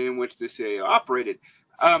the way in which the CIA operated.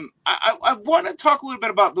 I want to talk a little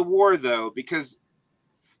bit about the war, though, because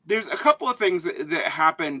there's a couple of things that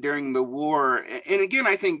happened during the war, and again,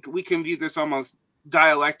 I think we can view this almost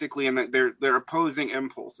dialectically in that they're opposing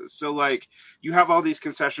impulses. So, like, you have all these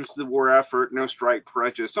concessions to the war effort, no strike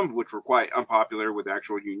pledges, some of which were quite unpopular with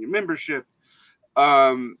actual union membership.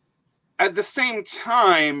 Um, at the same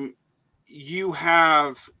time, you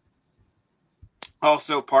have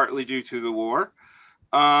also partly due to the war,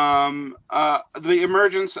 the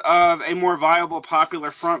emergence of a more viable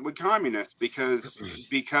popular front with communists because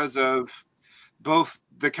of both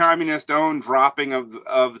the communist own dropping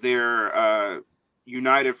of their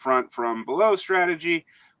united front from below strategy,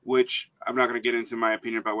 which I'm not going to get into my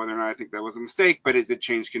opinion about whether or not I think that was a mistake, but it did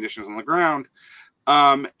change conditions on the ground,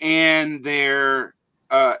 and their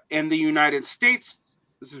and the United States'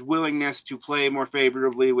 willingness to play more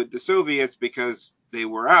favorably with the Soviets because they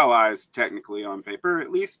were allies, technically on paper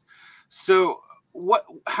at least. So what?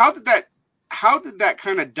 How did that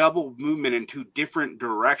kind of double movement in two different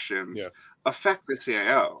directions Yeah. affect the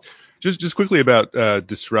CIO? Just quickly about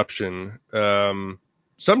disruption.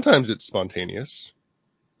 Sometimes it's spontaneous.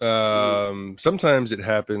 Mm, Sometimes it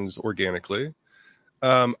happens organically.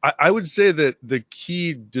 I would say that the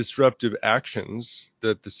key disruptive actions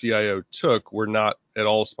that the CIO took were not at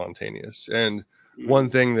all spontaneous. And one mm,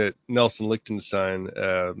 thing that Nelson Lichtenstein,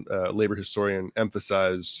 labor historian,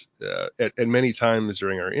 emphasized at many times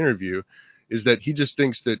during our interview is that he just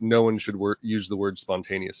thinks that no one should use the word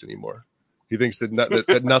spontaneous anymore. He thinks that,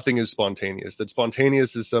 that nothing is spontaneous. That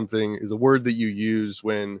spontaneous is a word that you use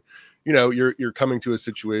when you're coming to a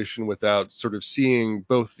situation without sort of seeing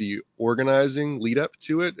both the organizing lead up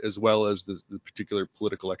to it as well as the particular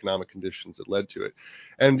political economic conditions that led to it.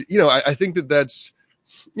 And I think that's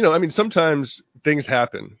I mean, sometimes things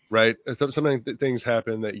happen, right? Sometimes things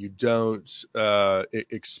happen that you don't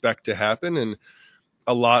expect to happen, and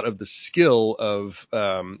a lot of the skill of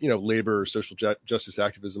labor, social justice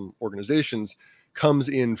activism organizations comes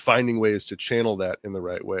in finding ways to channel that in the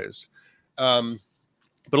right ways. Um,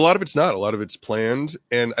 but a lot of it's not. A lot of it's planned,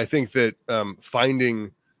 and I think that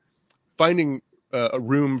finding a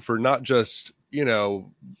room for not just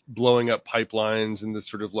blowing up pipelines and this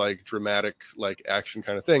sort of like dramatic like action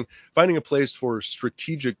kind of thing, finding a place for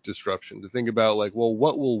strategic disruption to think about like, well,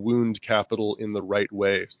 what will wound capital in the right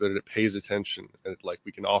way so that it pays attention and like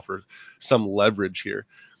we can offer some leverage here.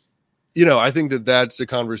 I think that that's a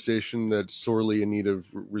conversation that's sorely in need of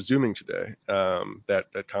resuming today. That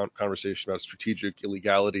conversation about strategic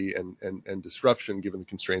illegality and disruption given the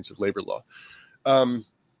constraints of labor law. Um,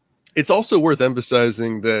 it's also worth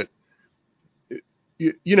emphasizing that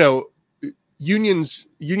you know unions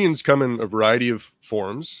come in a variety of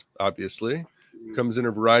forms. Obviously, mm, comes in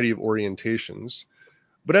a variety of orientations.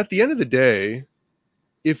 But at the end of the day,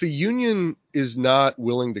 if a union is not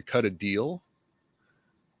willing to cut a deal,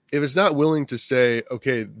 if it's not willing to say,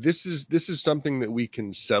 okay, this is something that we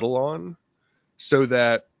can settle on, so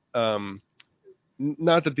that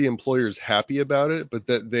not that the employer is happy about it, but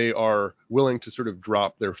that they are willing to sort of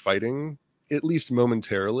drop their fighting at least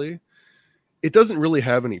momentarily. it doesn't really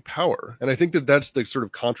have any power. And I think that that's the sort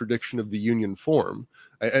of contradiction of the union form.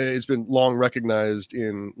 It's been long recognized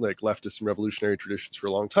in like leftist and revolutionary traditions for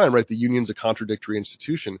a long time, right? The union's a contradictory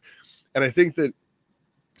institution. And I think that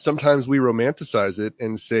sometimes we romanticize it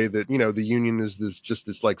and say that, the union is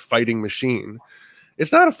this like fighting machine.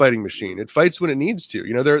 It's not a fighting machine. It fights when it needs to.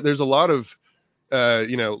 There's a lot of,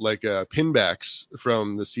 pinbacks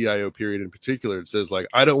from the CIO period in particular. It says like,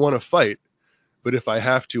 I don't want to fight, but if I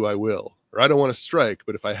have to, I will. Or I don't want to strike,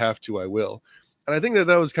 but if I have to, I will. And I think that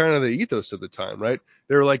was kind of the ethos of the time, right?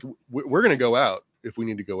 They were like, we're going to go out if we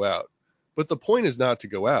need to go out. But the point is not to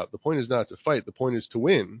go out. The point is not to fight. The point is to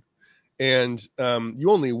win. And you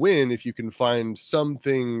only win if you can find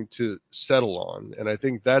something to settle on. And I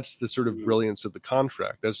think that's the sort of brilliance of the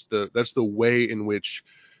contract. That's the way in which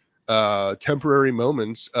temporary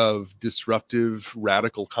moments of disruptive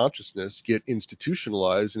radical consciousness get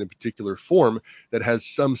institutionalized in a particular form that has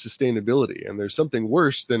some sustainability. And there's something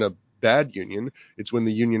worse than a bad union. It's when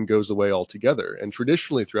the union goes away altogether. And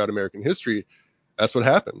traditionally throughout American history, that's what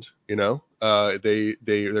happened. There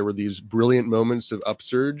were these brilliant moments of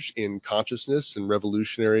upsurge in consciousness and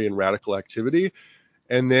revolutionary and radical activity.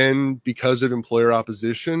 And then because of employer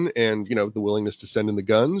opposition and, the willingness to send in the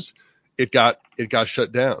guns, it got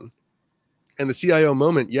shut down. And the CIO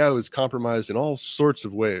moment, it was compromised in all sorts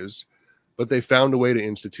of ways, but they found a way to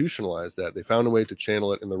institutionalize that. They found a way to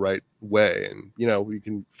channel it in the right way. And, we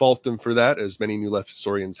can fault them for that, as many new left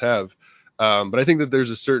historians have. But I think that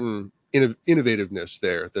there's a certain innovativeness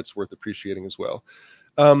there that's worth appreciating as well.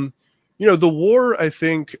 The war, I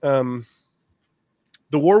think, the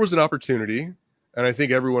war was an opportunity, and I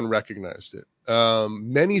think everyone recognized it.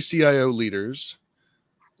 Many CIO leaders,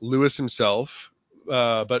 Lewis himself,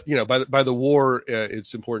 but by the war,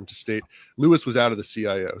 it's important to state Lewis was out of the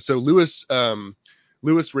CIO. So Lewis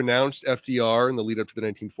renounced FDR in the lead up to the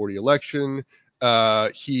 1940 election.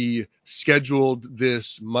 He scheduled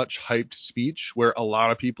this much hyped speech where a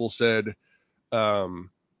lot of people said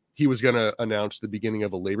he was going to announce the beginning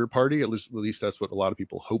of a Labor Party. At least that's what a lot of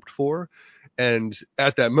people hoped for. And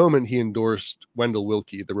at that moment, he endorsed Wendell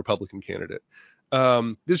Willkie, the Republican candidate.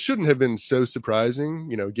 This shouldn't have been so surprising,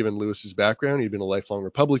 given Lewis's background. He'd been a lifelong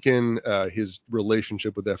Republican. His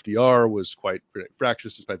relationship with FDR was quite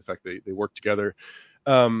fractious, despite the fact that they worked together.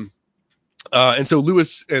 And so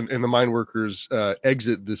Lewis and the mine workers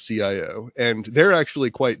exit the CIO, and they're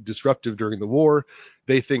actually quite disruptive during the war.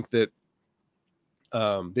 They think that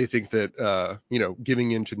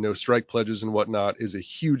giving in to no strike pledges and whatnot is a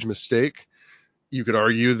huge mistake. You could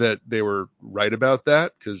argue that they were right about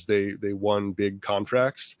that because they won big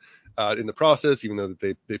contracts in the process, even though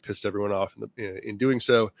that they pissed everyone off in doing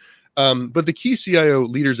so. But the key CIO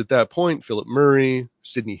leaders at that point, Philip Murray,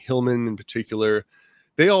 Sidney Hillman in particular,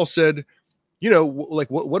 they all said, what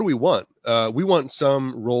do we want? We want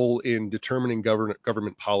some role in determining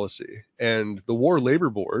government policy. And the War Labor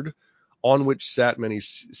Board, on which sat many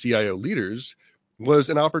CIO leaders,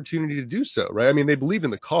 was an opportunity to do so, right? I mean, they believed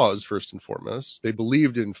in the cause first and foremost. They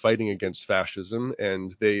believed in fighting against fascism,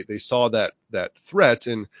 and they saw that threat,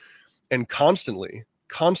 and constantly,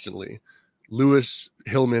 Lewis,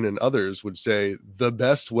 Hillman, and others would say the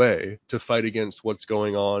best way to fight against what's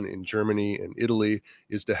going on in Germany and Italy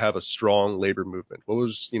is to have a strong labor movement.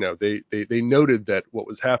 They noted that what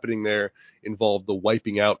was happening there involved the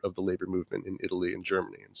wiping out of the labor movement in Italy and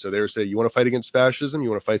Germany. And so they were saying, you want to fight against fascism?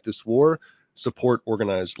 You want to fight this war? Support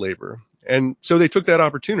organized labor. And so they took that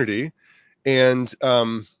opportunity. And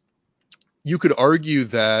you could argue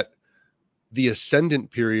that the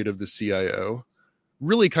ascendant period of the CIO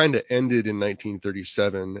really kind of ended in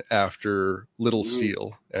 1937 after Little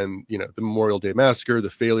Steel and, the Memorial Day Massacre, the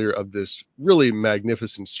failure of this really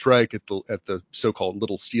magnificent strike at the so-called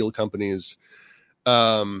Little Steel companies.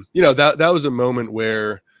 That was a moment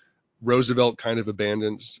where Roosevelt kind of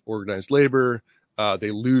abandons organized labor. They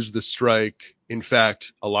lose the strike. In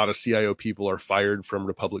fact, a lot of CIO people are fired from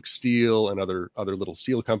Republic Steel and other Little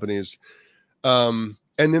Steel companies.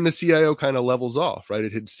 And then the CIO kind of levels off, right?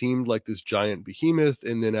 It had seemed like this giant behemoth,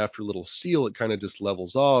 and then after Little Steel, it kind of just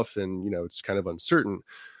levels off, and it's kind of uncertain.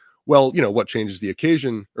 Well, what changes the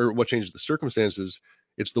occasion, or what changes the circumstances?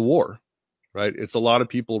 It's the war, right? It's a lot of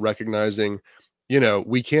people recognizing,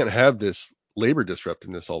 we can't have this labor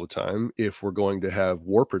disruptiveness all the time if we're going to have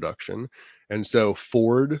war production. And so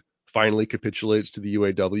Ford finally capitulates to the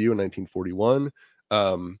UAW in 1941.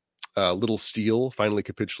 Little Steel finally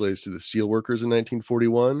capitulates to the steelworkers in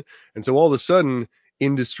 1941. And so all of a sudden,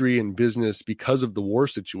 industry and business, because of the war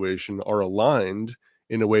situation, are aligned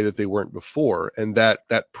in a way that they weren't before. And that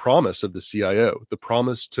promise of the CIO, the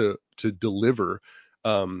promise to deliver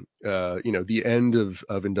the end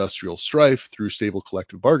of industrial strife through stable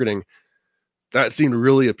collective bargaining, that seemed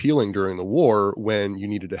really appealing during the war when you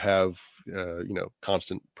needed to have,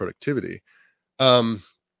 constant productivity. And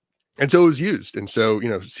so it was used. And so,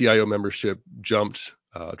 CIO membership jumped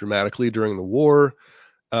dramatically during the war.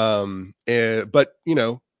 But,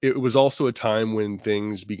 it was also a time when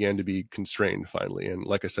things began to be constrained finally. And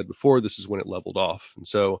like I said before, this is when it leveled off. And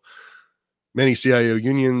so many CIO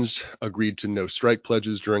unions agreed to no strike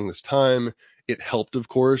pledges during this time. It helped, of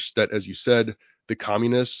course, that, as you said, the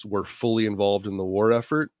communists were fully involved in the war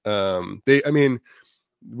effort.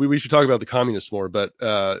 We should talk about the communists more, but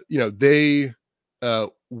they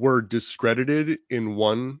were discredited in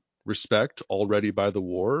one respect already by the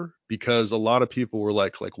war, because a lot of people were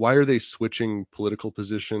like why are they switching political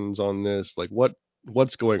positions on this? Like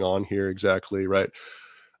what's going on here exactly, right?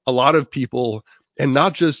 A lot of people, and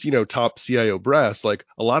not just top CIO brass, like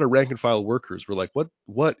a lot of rank and file workers were like,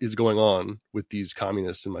 what is going on with these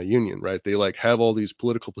communists in my union, right? They like have all these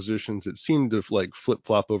political positions that seem to like flip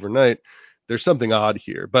flop overnight. There's something odd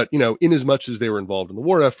here. But in as much as they were involved in the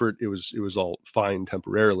war effort, it was all fine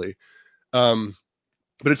temporarily. um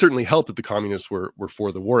but it certainly helped that the communists were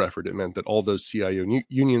for the war effort. It meant that all those CIO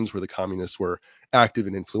unions where the communists were active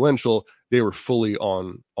and influential, they were fully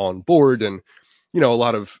on board. And a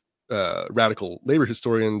lot of radical labor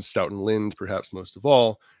historians, Stoughton Lind perhaps most of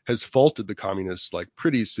all, has faulted the communists like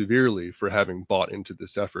pretty severely for having bought into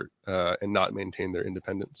this effort and not maintained their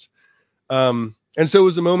independence. And so it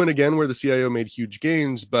was a moment again where the CIO made huge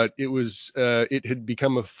gains, but it had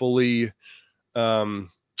become a fully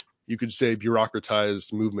um, you could say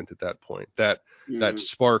bureaucratized movement at that point. That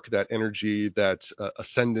spark, that energy, that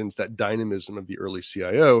ascendance, that dynamism of the early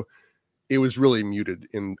CIO, it was really muted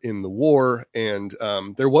in the war. And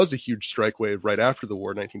there was a huge strike wave right after the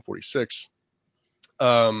war, 1946.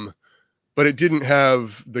 But it didn't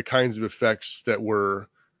have the kinds of effects that were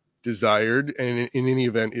desired. And in any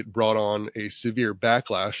event, it brought on a severe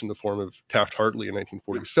backlash in the form of Taft-Hartley in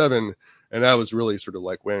 1947. And that was really sort of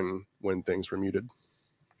like when things were muted.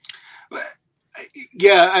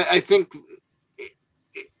 Yeah, I think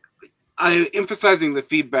emphasizing the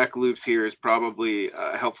feedback loops here is probably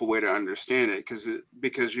a helpful way to understand it,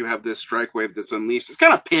 because you have this strike wave that's unleashed. It's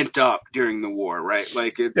kind of pent up during the war, right?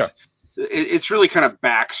 Like it's really kind of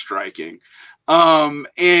backstriking,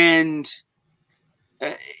 and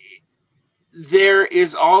there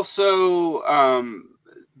is also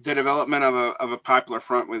the development of a popular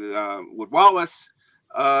front with Wallace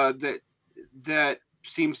that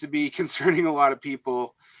seems to be concerning a lot of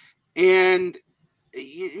people. And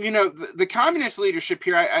the communist leadership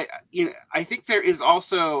here, I think there is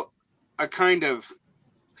also a kind of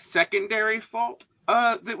secondary fault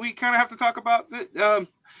that we kind of have to talk about, that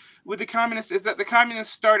with the communists, is that the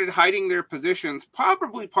communists started hiding their positions,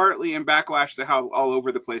 probably partly in backlash to how all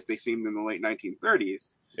over the place they seemed in the late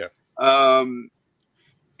 1930s. Yeah.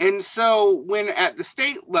 And so when at the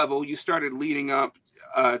state level you started leading up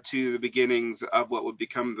to the beginnings of what would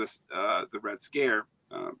become the Red Scare,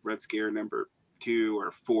 Red Scare number 2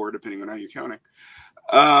 or 4, depending on how you're counting.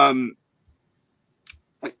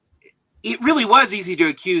 It really was easy to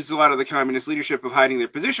accuse a lot of the communist leadership of hiding their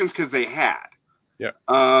positions because they had. Yeah.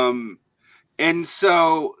 And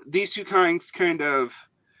so these two kinds kind of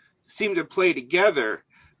seem to play together.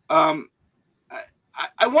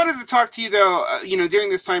 I wanted to talk to you though, during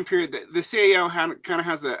this time period, the CAO kind of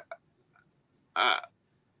has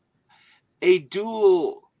a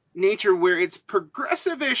dual nature where it's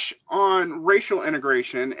progressive-ish on racial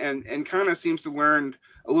integration and kind of seems to learn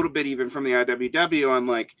a little bit even from the IWW on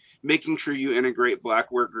like making sure you integrate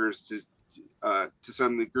black workers to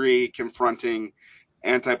some degree, confronting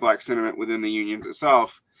anti-black sentiment within the unions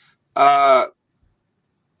itself,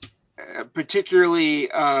 particularly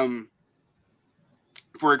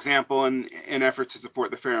for example in efforts to support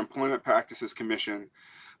the Fair Employment Practices Commission.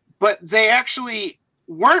 But they actually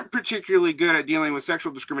weren't particularly good at dealing with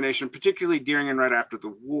sexual discrimination, particularly during and right after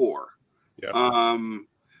the war. Yeah.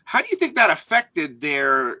 How do you think that affected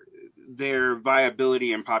their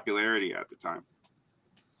viability and popularity at the time?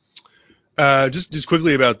 Just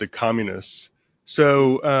quickly about the communists.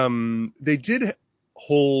 So they did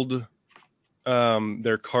hold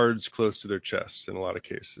their cards close to their chests in a lot of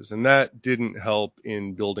cases, and that didn't help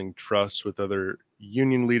in building trust with other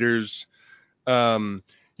union leaders.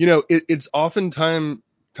 It's oftentimes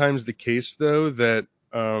the case though that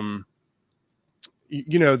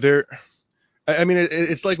there. I mean,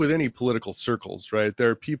 it's like with any political circles, right?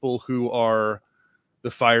 There are people who are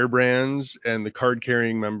the firebrands and the card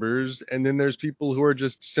carrying members, and then there's people who are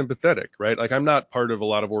just sympathetic, right? Like I'm not part of a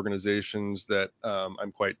lot of organizations that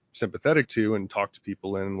I'm quite sympathetic to and talk to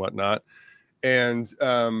people in and whatnot. And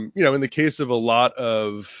in the case of a lot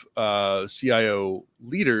of CIO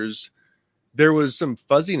leaders, there was some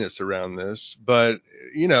fuzziness around this, but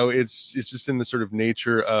it's just in the sort of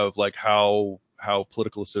nature of like how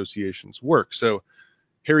political associations work. So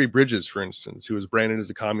Harry Bridges, for instance, who was branded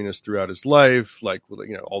as a communist throughout his life, like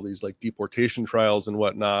all these like deportation trials and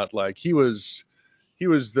whatnot, like he was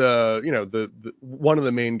the the one of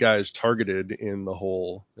the main guys targeted in the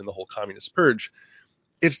whole communist purge.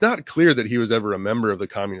 It's not clear that he was ever a member of the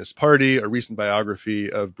Communist Party. A recent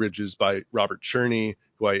biography of Bridges by Robert Cherney,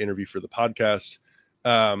 who I interviewed for the podcast,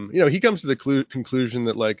 he comes to the conclusion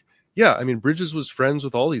that yeah, I mean, Bridges was friends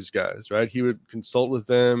with all these guys, right? He would consult with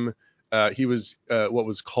them. He was what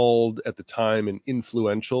was called at the time an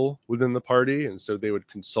influential within the party, and so they would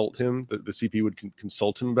consult him. The CP would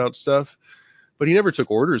consult him about stuff, but he never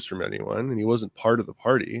took orders from anyone, and he wasn't part of the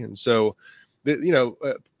party. And so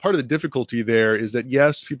part of the difficulty there is that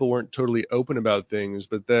yes, people weren't totally open about things,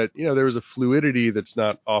 but that there was a fluidity that's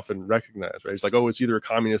not often recognized, right? It's like, oh, it's either a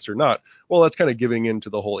communist or not. Well, that's kind of giving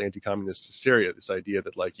into the whole anti-communist hysteria, this idea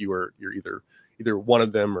that like you're either one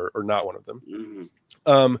of them or not one of them.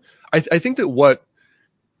 Mm-hmm. I think that what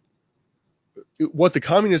the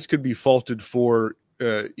communists could be faulted for,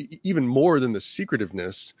 even more than the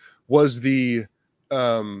secretiveness, was the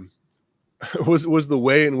was the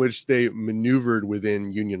way in which they maneuvered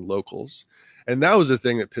within union locals. And that was a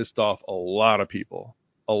thing that pissed off a lot of people.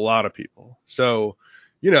 So,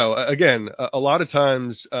 again, a lot of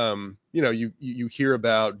times, you hear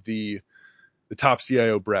about the top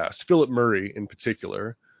CIO brass, Philip Murray in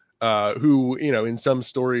particular, who, in some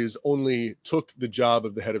stories only took the job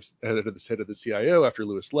of the head of the CIO after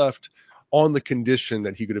Lewis left on the condition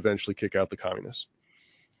that he could eventually kick out the communists.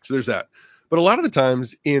 So there's that. But a lot of the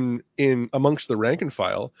times in amongst the rank and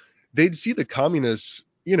file, they'd see the communists,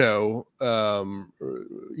 do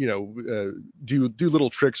little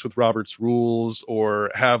tricks with Robert's rules,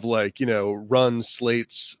 or have run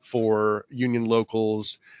slates for union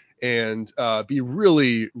locals, and be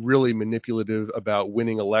really, really manipulative about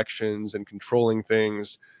winning elections and controlling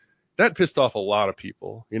things. That pissed off a lot of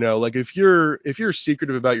people. Like if you're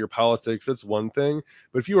secretive about your politics, that's one thing.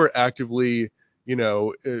 But if you are actively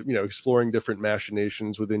exploring different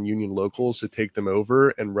machinations within union locals to take them over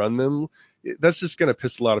and run them, that's just going to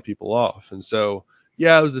piss a lot of people off. And so,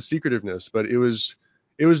 yeah, it was the secretiveness, but it was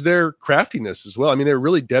their craftiness as well. I mean, they were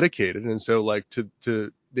really dedicated, and so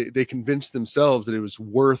they convinced themselves that it was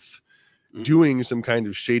worth doing some kind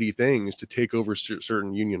of shady things to take over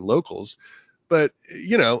certain union locals. But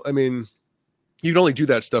I mean, you can only do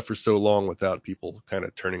that stuff for so long without people kind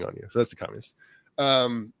of turning on you. So that's the communists.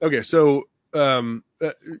 Okay, so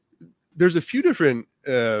there's a few different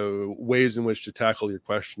ways in which to tackle your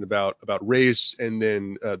question about race, and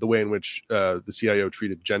then the way in which the CIO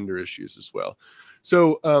treated gender issues as well.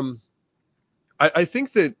 So I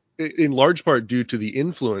think that in large part due to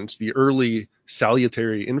the early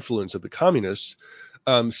salutary influence of the communists,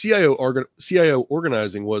 CIO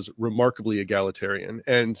organizing was remarkably egalitarian,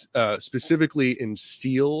 and specifically in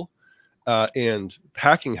steel and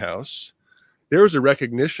packing house, there was a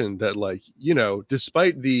recognition that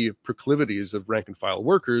despite the proclivities of rank and file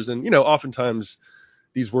workers, and oftentimes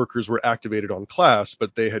these workers were activated on class,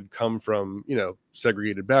 but they had come from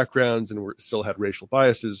segregated backgrounds and still had racial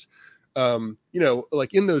biases. In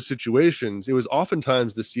those situations, it was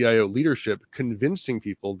oftentimes the CIO leadership convincing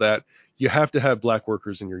people that you have to have black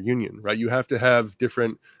workers in your union, right? You have to have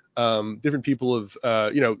different people of,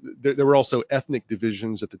 there were also ethnic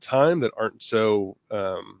divisions at the time that aren't so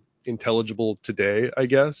intelligible today, I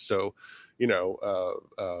guess. So,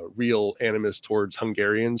 real animus towards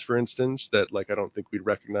Hungarians, for instance, that I don't think we'd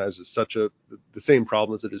recognize as the same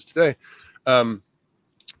problem as it is today.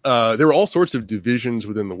 There were all sorts of divisions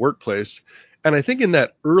within the workplace. And I think in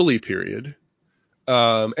that early period,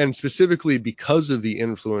 and specifically because of the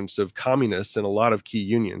influence of communists in a lot of key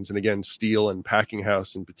unions, and again, steel and packing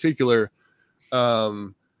house in particular,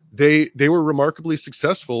 they were remarkably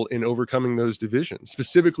successful in overcoming those divisions,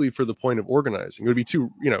 specifically for the point of organizing. It would be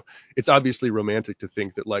it's obviously romantic to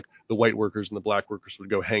think that the white workers and the black workers would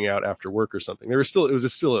go hang out after work or something. It was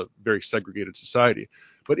still a very segregated society.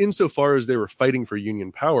 But insofar as they were fighting for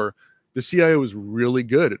union power, the CIO was really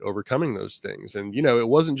good at overcoming those things. And, it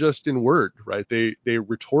wasn't just in word, right? They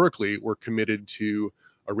rhetorically were committed to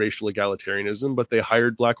a racial egalitarianism, but they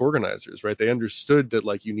hired black organizers, right? They understood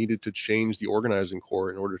that you needed to change the organizing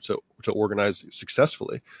core in order to organize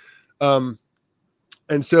successfully. And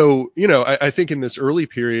And so, I think in this early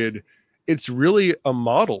period, it's really a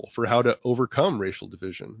model for how to overcome racial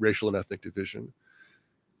and ethnic division.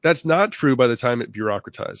 That's not true by the time it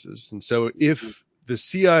bureaucratizes. And so if the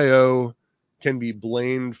CIO can be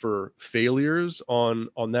blamed for failures on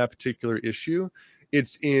that particular issue,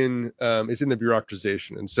 it's in the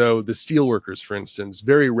bureaucratization. And so the steelworkers, for instance,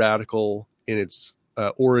 very radical in its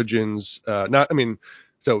origins.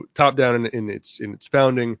 So top down in its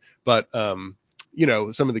founding, but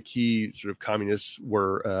some of the key sort of communists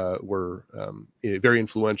were very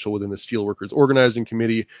influential within the steelworkers organizing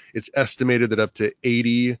committee. It's estimated that up to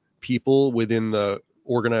 80 people within the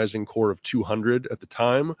organizing core of 200 at the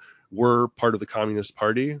time were part of the Communist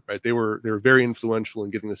Party, right? They were very influential in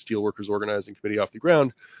getting the Steelworkers Organizing Committee off the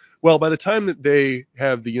ground. Well, by the time that they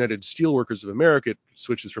have the United Steelworkers of America, it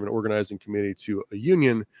switches from an organizing committee to a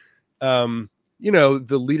union. The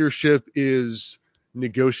leadership is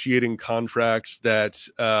negotiating contracts that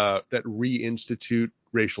reinstitute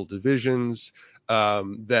racial divisions,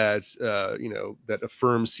 that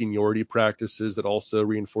affirm seniority practices that also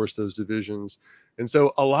reinforce those divisions. And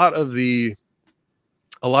so a lot of the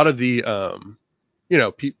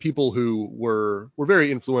people who were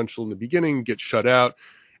very influential in the beginning get shut out,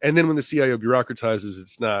 and then when the CIO bureaucratizes,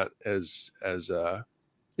 it's not as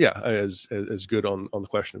good on the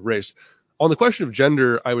question of race. On the question of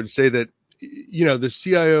gender, I would say that the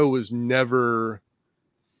CIO was never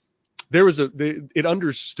it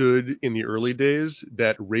understood in the early days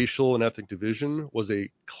that racial and ethnic division was a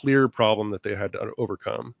clear problem that they had to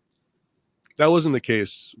overcome. That wasn't the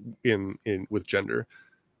case with gender.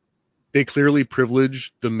 They clearly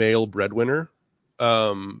privileged the male breadwinner.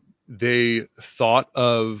 They thought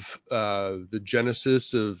of the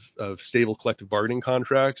genesis of stable collective bargaining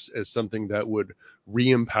contracts as something that would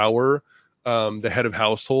re-empower the head of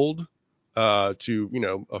household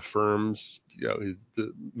to affirm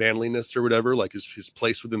the manliness or whatever, like his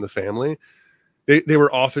place within the family. They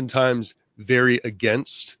were oftentimes very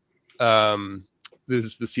against this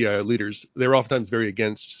is the CIO leaders. They were oftentimes very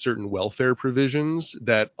against certain welfare provisions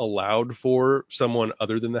that allowed for someone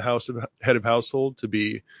other than the head of household to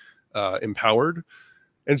be empowered.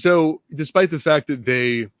 And so, despite the fact that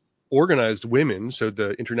they organized women, so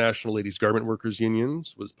the International Ladies Garment Workers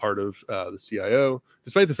Unions was part of the CIO,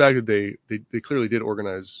 despite the fact that they clearly did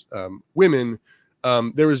organize women,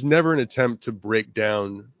 there was never an attempt to break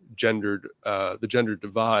down the gender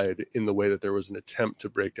divide in the way that there was an attempt to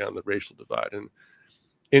break down the racial divide. And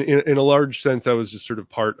in a large sense, that was just sort of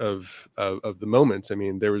part of the moment. I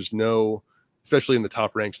mean, there was no, especially in the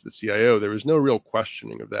top ranks of the CIO, there was no real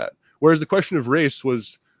questioning of that. Whereas the question of race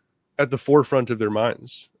was at the forefront of their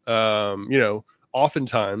minds.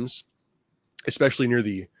 Oftentimes, especially near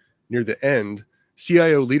the end,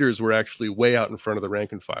 CIO leaders were actually way out in front of the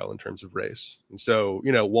rank and file in terms of race. And so,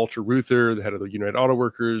 Walter Reuther, the head of the United Auto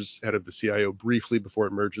Workers, head of the CIO briefly before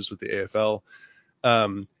it merges with the AFL,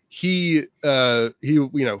 he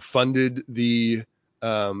funded the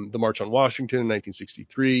March on Washington in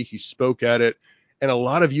 1963. He spoke at it, and a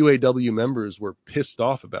lot of UAW members were pissed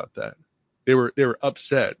off about that. They were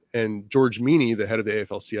upset, and George Meany, the head of the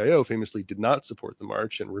AFL-CIO, famously did not support the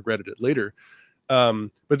march and regretted it later. But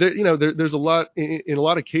there's a lot in a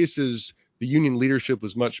lot of cases. The union leadership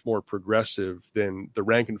was much more progressive than the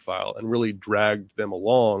rank and file, and really dragged them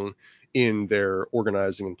along in their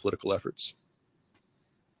organizing and political efforts.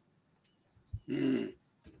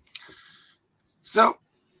 So,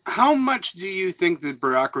 how much do you think the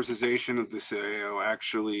bureaucratization of the CIO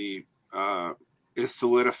actually is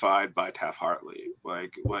solidified by Taft-Hartley?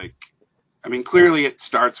 I mean, clearly it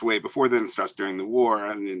starts way before then. It starts during the war,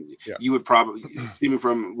 and you would probably, even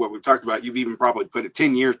from what we've talked about, you've even probably put it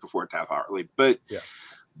 10 years before Taft-Hartley. But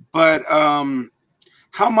how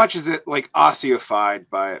much is it like ossified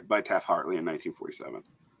by Taft-Hartley in 1947?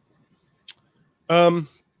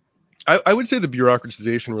 I would say the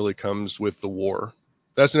bureaucratization really comes with the war.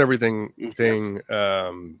 That's when everything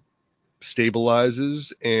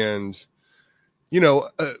stabilizes, and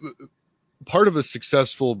part of a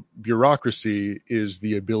successful bureaucracy is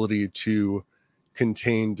the ability to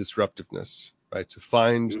contain disruptiveness, right? To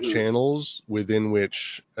find channels within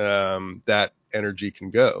which that energy can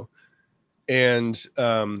go. And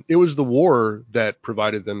it was the war that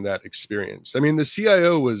provided them that experience. I mean, the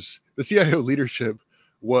CIO leadership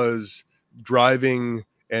was driving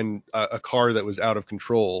a car that was out of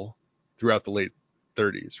control throughout the late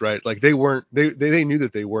 30s, right? Like they knew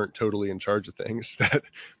that they weren't totally in charge of things, that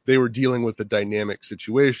they were dealing with a dynamic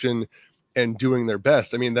situation and doing their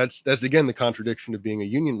best. I mean, that's again the contradiction of being a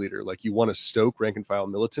union leader. Like, you want to stoke rank and file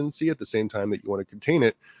militancy at the same time that you want to contain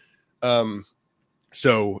it.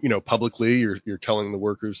 So, publicly you're telling the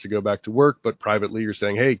workers to go back to work, but privately you're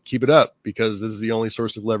saying, hey, keep it up because this is the only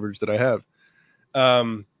source of leverage that I have.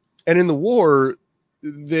 And in the war,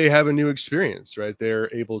 they have a new experience, right? They're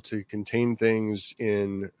able to contain things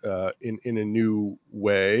in a new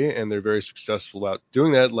way, and they're very successful about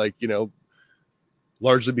doing that. Like,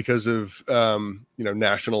 largely because of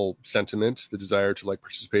national sentiment, the desire to like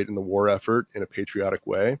participate in the war effort in a patriotic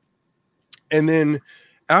way. And then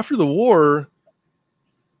after the war,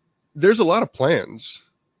 there's a lot of plans.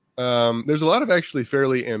 There's a lot of actually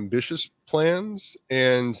fairly ambitious plans,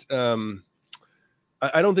 and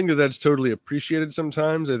I don't think that that's totally appreciated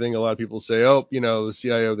sometimes. I think a lot of people say, oh, the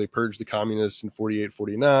CIO, they purged the communists in 48,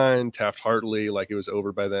 49, Taft-Hartley, like it was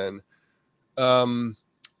over by then.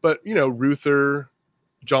 But, Reuther,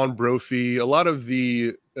 John Brophy, a lot of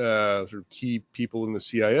the sort of key people in the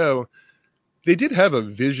CIO, they did have a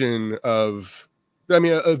vision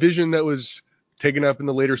a vision that was taken up in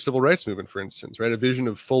the later civil rights movement, for instance, right? A vision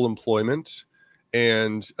of full employment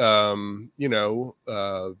and,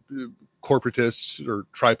 corporatist or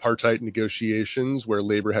tripartite negotiations where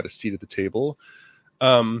labor had a seat at the table.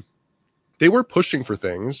 They were pushing for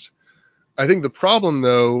things. I think the problem,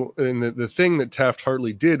 though, and the thing that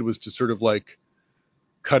Taft-Hartley did was to sort of like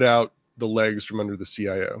cut out the legs from under the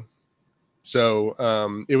CIO.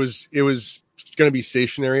 So it was going to be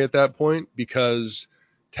stationary at that point because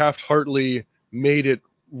Taft-Hartley made it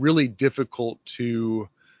really difficult to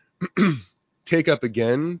take up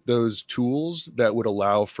again those tools that would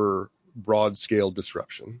allow for broad scale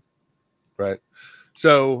disruption, right?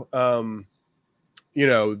 So,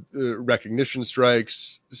 recognition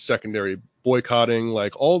strikes, secondary boycotting,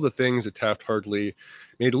 like all the things that Taft-Hartley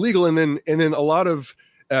made illegal. And then a lot of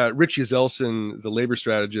Richie Zelson, the labor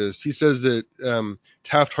strategist, he says that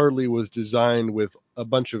Taft-Hartley was designed with a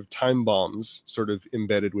bunch of time bombs sort of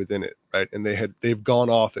embedded within it, right? And they've gone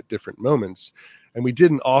off at different moments. And we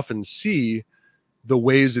didn't often see the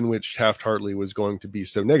ways in which Taft-Hartley was going to be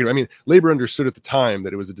so negative. I mean, labor understood at the time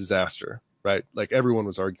that it was a disaster, right? Like everyone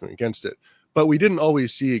was arguing against it. But we didn't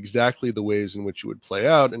always see exactly the ways in which it would play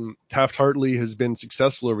out. And Taft-Hartley has been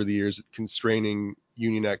successful over the years at constraining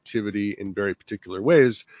union activity in very particular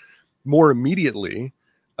ways. More immediately,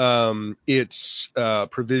 its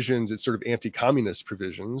provisions, its sort of anti-communist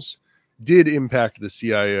provisions, did impact the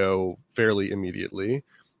CIO fairly immediately.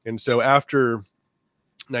 And so after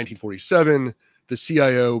 1947, the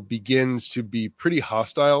CIO begins to be pretty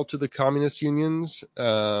hostile to the communist unions.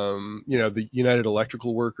 The United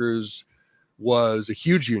Electrical Workers was a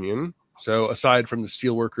huge union. So aside from the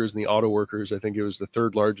steel workers and the auto workers, I think it was the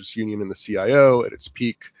third largest union in the CIO at its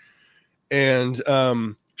peak. And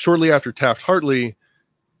shortly after Taft-Hartley,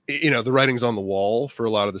 the writing's on the wall for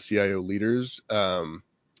a lot of the CIO leaders.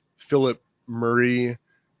 Philip Murray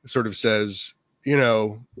sort of says,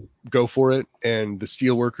 go for it. And the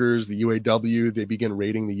steelworkers, the UAW, they begin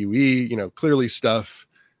raiding the UE, clearly stuff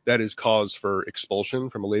that is cause for expulsion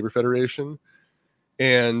from a labor federation.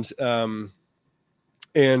 And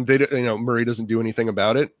they, Murray doesn't do anything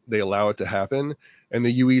about it. They allow it to happen. And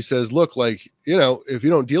the UE says, look, like, if you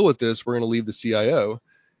don't deal with this, we're going to leave the CIO.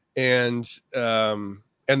 And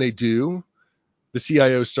they do. The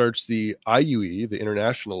CIO starts the IUE, the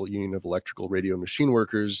International Union of Electrical Radio Machine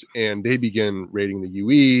Workers, and they begin raiding the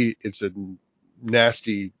UE. It's a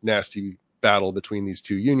nasty, nasty battle between these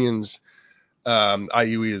two unions.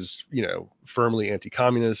 IUE is, firmly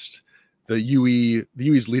anti-communist. The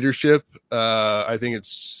UE's leadership, I think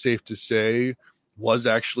it's safe to say, was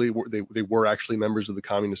actually they were actually members of the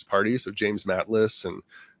Communist Party. So James Matlis and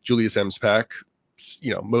Julius Emspak,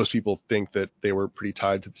 most people think that they were pretty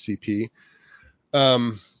tied to the CP.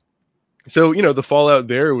 So the fallout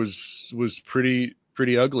there was pretty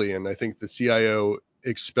ugly, and I think the CIO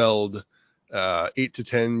expelled 8 to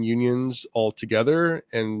 10 unions altogether,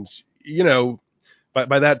 and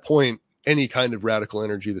by that point, any kind of radical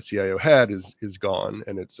energy the CIO had is gone,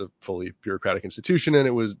 and it's a fully bureaucratic institution, and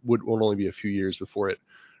it would only be a few years before it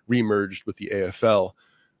remerged with the AFL.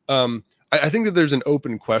 I think that there's an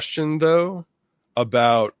open question though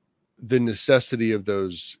about the necessity of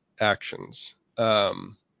those actions. I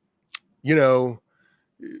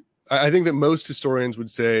think that most historians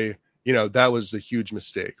would say, that was a huge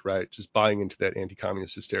mistake, right? Just buying into that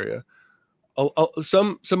anti-communist hysteria.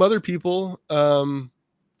 Some other people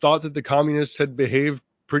thought that the communists had behaved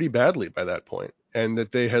pretty badly by that point, and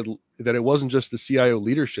that it wasn't just the CIO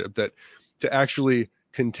leadership that to actually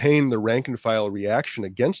contain the rank and file reaction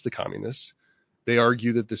against the communists. They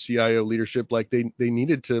argue that the CIO leadership, like they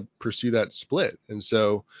needed to pursue that split, and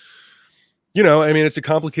so. It's a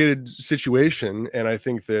complicated situation, and I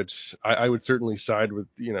think that I would certainly side with,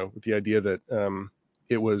 with the idea that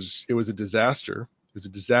it was a disaster. It was a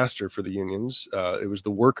disaster for the unions. It was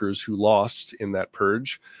the workers who lost in that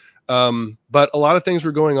purge. But a lot of things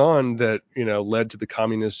were going on that, led to the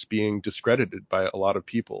communists being discredited by a lot of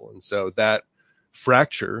people. And so that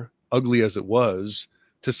fracture, ugly as it was,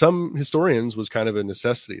 to some historians was kind of a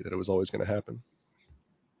necessity, that it was always going to happen.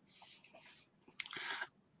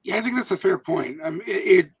 Yeah, I think that's a fair point.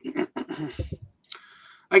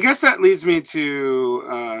 I guess that leads me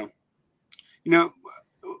to,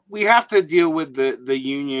 we have to deal with the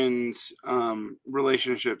union's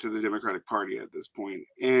relationship to the Democratic Party at this point.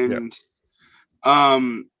 And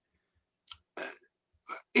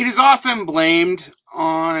it is often blamed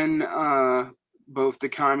on both the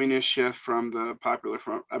communist shift from the Popular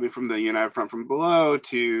Front, from the United Front from below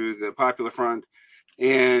to the Popular Front,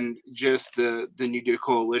 and just the New Deal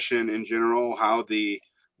coalition in general, how the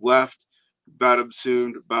left got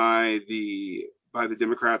subsumed by the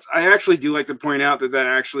Democrats. I actually do like to point out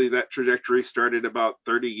that trajectory started about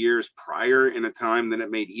 30 years prior, in a time that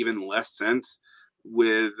it made even less sense,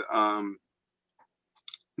 with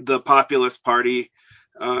the Populist Party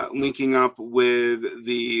linking up with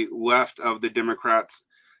the left of the Democrats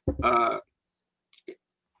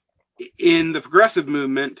in the progressive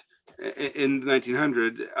movement in the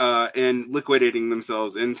 1900s, and liquidating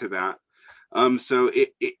themselves into that. So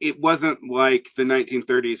it wasn't like the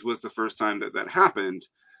 1930s was the first time that happened,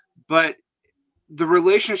 but the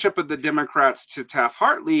relationship of the Democrats to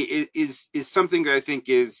Taft-Hartley is something that I think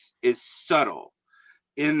is subtle,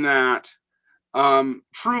 in that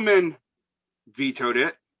Truman vetoed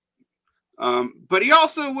it, but he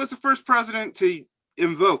also was the first president to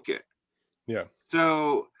invoke it. Yeah.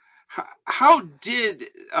 So how did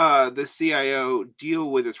the CIO deal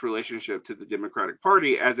with its relationship to the Democratic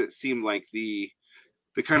Party, as it seemed like the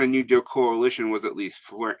kind of New Deal coalition was at least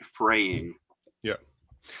fraying? Yeah.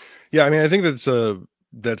 I mean, I think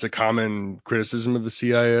that's a common criticism of the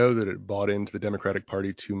CIO, that it bought into the Democratic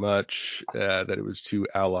Party too much, that it was too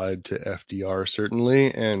allied to FDR,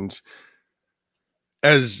 certainly. And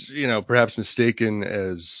as, perhaps mistaken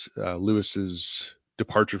as Lewis's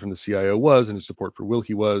departure from the CIO was, and his support for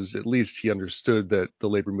Willkie was, at least he understood that the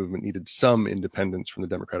labor movement needed some independence from the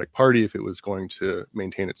Democratic Party if it was going to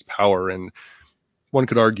maintain its power. And one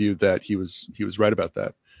could argue that he was right about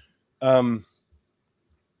that.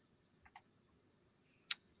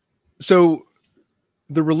 So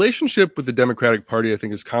the relationship with the Democratic Party, I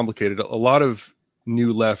think, is complicated. A lot of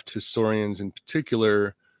New Left historians in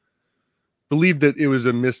particular believe that it was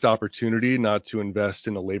a missed opportunity not to invest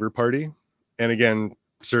in a Labor Party. And again,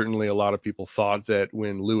 certainly a lot of people thought that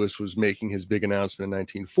when Lewis was making his big announcement in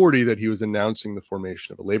 1940, that he was announcing the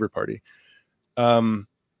formation of a Labor Party.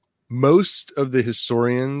 Most of the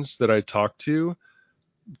historians that I talked to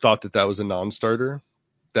thought that was a non-starter,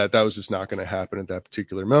 that was just not going to happen at that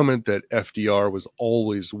particular moment, that FDR was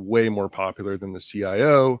always way more popular than the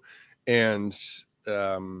CIO, and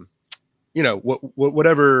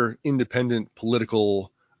whatever independent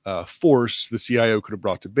political force the CIO could have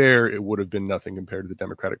brought to bear, it would have been nothing compared to the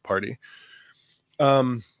Democratic Party.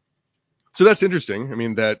 So that's interesting. I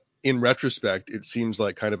mean, that in retrospect, it seems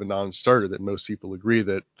like kind of a non-starter, that most people agree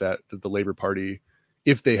that the Labor Party,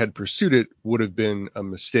 if they had pursued it, would have been a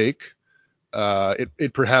mistake.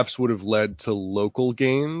 It perhaps would have led to local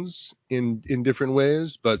gains in different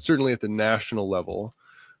ways, but certainly at the national level,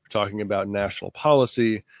 we're talking about national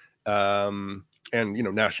policy, and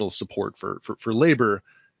national support for labor.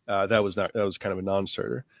 That was kind of a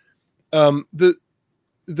non-starter.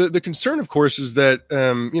 The concern, of course, is that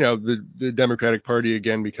the Democratic Party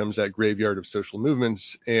again becomes that graveyard of social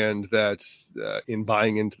movements, and that in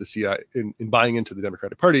buying into the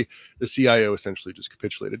Democratic Party, the CIO essentially just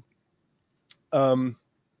capitulated.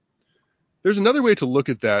 There's another way to look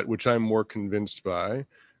at that, which I'm more convinced by,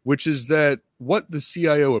 which is that what the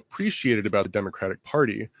CIO appreciated about the Democratic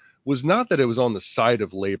Party was not that it was on the side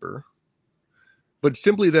of labor, but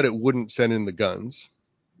simply that it wouldn't send in the guns.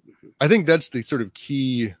 I think that's the sort of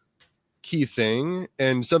key thing,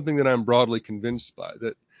 and something that I'm broadly convinced by,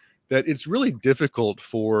 that it's really difficult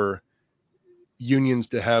for unions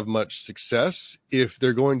to have much success if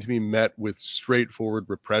they're going to be met with straightforward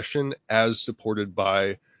repression as supported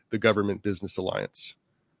by the government business alliance.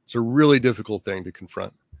 It's a really difficult thing to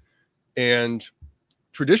confront. And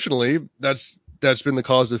traditionally, that's been the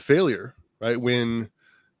cause of failure, right? When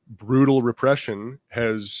brutal repression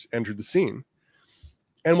has entered the scene.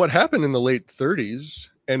 And what happened in the late 30s,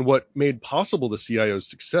 and what made possible the CIO's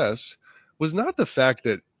success, was not the fact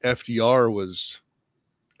that FDR was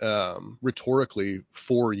rhetorically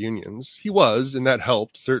for unions. He was, and that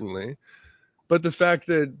helped, certainly. but the fact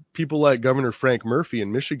that people like Governor Frank Murphy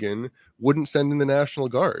in Michigan wouldn't send in the National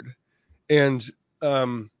Guard. And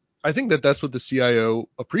I think that that's what the CIO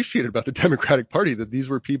appreciated about the Democratic Party, that these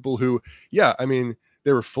were people who, yeah, I mean,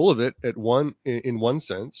 they were full of it in one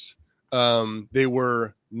sense. They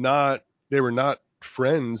were not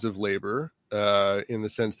friends of labor in the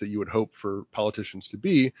sense that you would hope for politicians to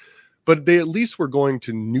be, but they at least were going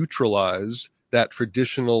to neutralize that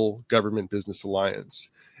traditional government business alliance.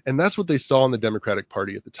 And that's what they saw in the Democratic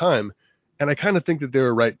Party at the time. And I kind of think that they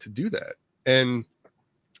were right to do that. And,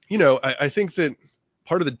 I think that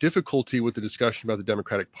part of the difficulty with the discussion about the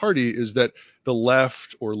Democratic Party is that the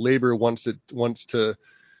left or labor wants to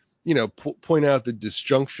point out the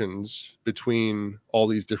disjunctions between all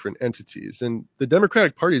these different entities. And the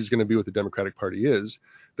Democratic Party is going to be what the Democratic Party is.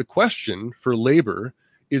 The question for labor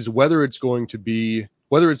is whether it's going to be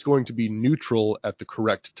neutral at the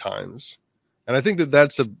correct times. And I think that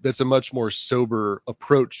that's a much more sober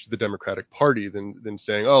approach to the Democratic Party than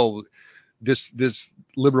saying, oh, this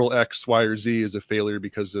liberal X, Y, or Z is a failure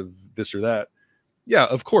because of this or that. Yeah,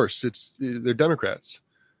 of course, they're Democrats.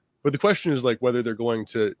 But the question is like whether they're going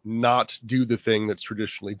to not do the thing that's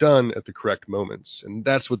traditionally done at the correct moments. And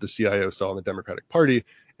that's what the CIO saw in the Democratic Party.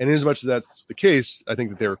 And as much as that's the case, I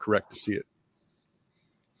think that they were correct to see it.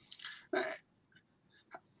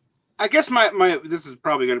 I guess my this is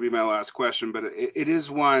probably going to be my last question, but it is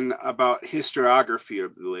one about historiography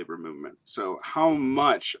of the labor movement. So how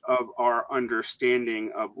much of our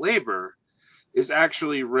understanding of labor is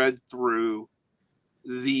actually read through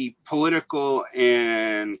the political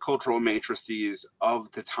and cultural matrices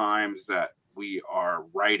of the times that we are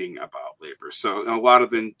writing about labor. So a lot of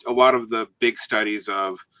the big studies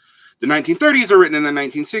of the 1930s are written in the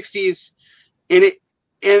 1960s,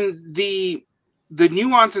 and the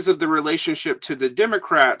nuances of the relationship to the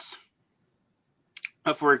Democrats,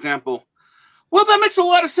 for example, well, that makes a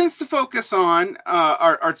lot of sense to focus on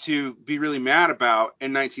or to be really mad about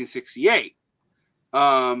in 1968.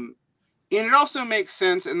 And it also makes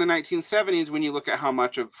sense in the 1970s when you look at how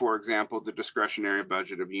much of, for example, the discretionary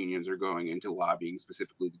budget of unions are going into lobbying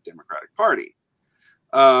specifically the Democratic Party.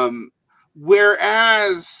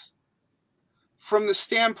 Whereas from the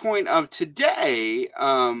standpoint of today,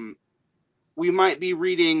 we might be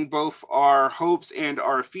reading both our hopes and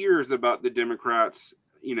our fears about the Democrats,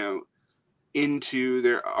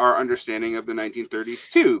 into our understanding of the 1930s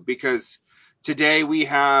too, because today we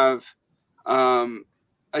have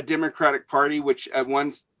a Democratic Party which at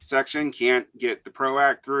one section can't get the PRO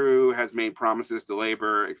Act through, has made promises to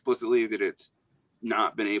labor explicitly that it's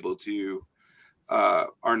not been able to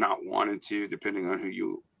or not wanted to, depending on who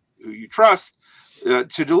you trust,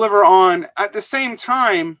 to deliver on. At the same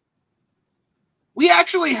time, we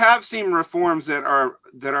actually have seen reforms that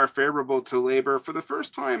are favorable to labor for the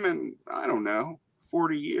first time in, I don't know,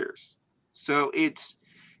 40 years. So it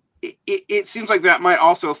seems like that might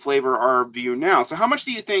also flavor our view now. So how much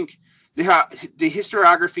do you think the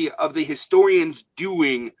historiography of the historians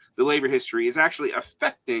doing the labor history is actually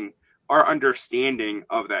affecting our understanding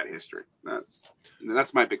of that history?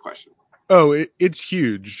 That's my big question. Oh, it's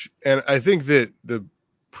huge. And I think that the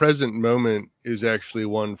present moment is actually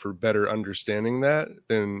one for better understanding that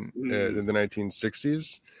than the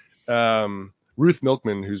 1960s. Ruth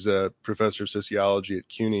Milkman, who's a professor of sociology at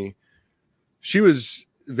CUNY, she was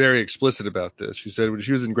very explicit about this. She said when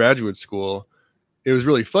she was in graduate school, it was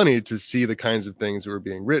really funny to see the kinds of things that were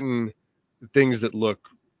being written, things that look,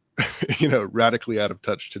 radically out of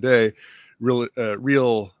touch today,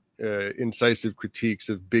 real incisive critiques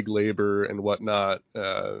of big labor and whatnot.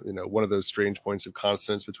 One of those strange points of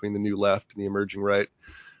consonance between the new left and the emerging right.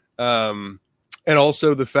 And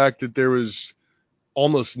also the fact that there was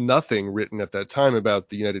almost nothing written at that time about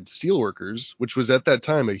the United Steelworkers, which was at that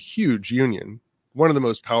time a huge union, one of the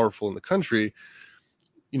most powerful in the country.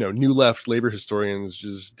 New left labor historians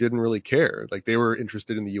just didn't really care. Like they were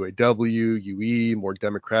interested in the UAW, UE, more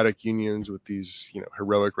democratic unions with these,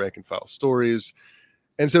 heroic rank and file stories.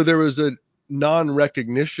 And so there was a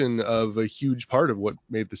non-recognition of a huge part of what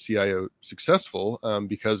made the CIO successful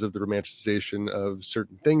because of the romanticization of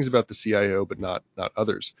certain things about the CIO, but not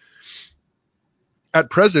others. At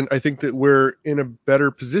present, I think that we're in a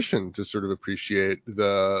better position to sort of appreciate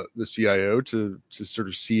the CIO, to sort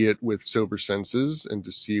of see it with sober senses and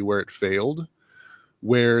to see where it failed,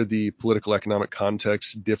 where the political economic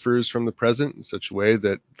context differs from the present in such a way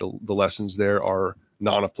that the lessons there are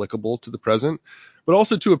non-applicable to the present, but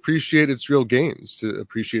also to appreciate its real gains, to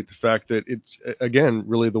appreciate the fact that it's, again,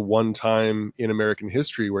 really the one time in American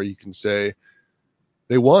history where you can say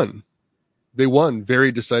they won. They won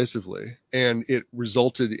very decisively, and it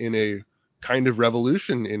resulted in a kind of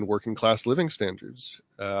revolution in working class living standards.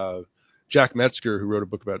 Jack Metzger, who wrote a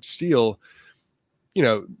book about steel,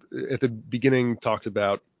 at the beginning talked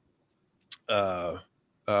about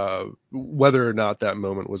whether or not that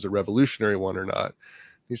moment was a revolutionary one or not.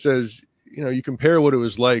 He says, you compare what it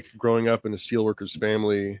was like growing up in a steelworker's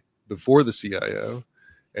family before the CIO,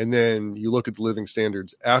 and then you look at the living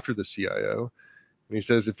standards after the CIO, and he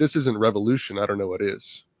says, if this isn't revolution, I don't know what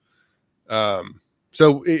is.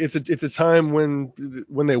 So it's a time when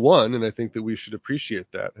they won, and I think that we should appreciate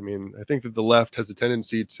that. I mean, I think that the left has a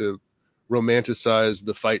tendency to romanticize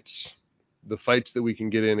the fights that we can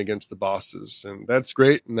get in against the bosses, and that's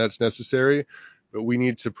great and that's necessary, but we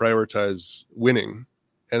need to prioritize winning,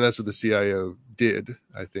 and that's what the CIO did,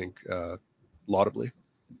 I think, laudably.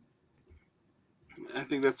 I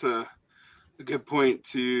think that's a good point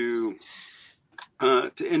to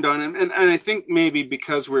end on, and I think maybe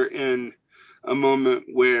because we're in a moment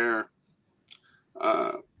where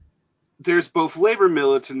there's both labor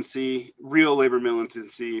militancy, real labor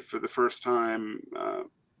militancy for the first time.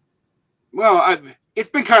 It's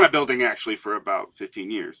been kind of building actually for about 15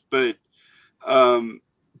 years, but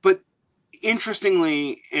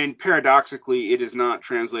interestingly and paradoxically, it is not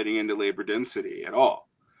translating into labor density at all.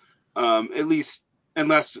 At least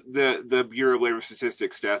unless the Bureau of Labor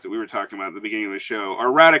Statistics stats that we were talking about at the beginning of the show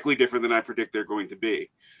are radically different than I predict they're going to be.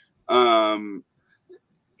 And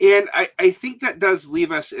I think that does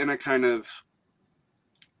leave us in a kind of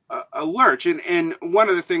a lurch. And one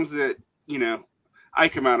of the things that, I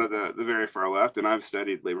come out of the very far left, and I've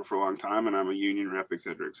studied labor for a long time, and I'm a union rep, et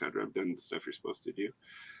cetera, et cetera. I've done the stuff you're supposed to do.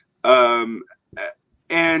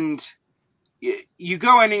 And you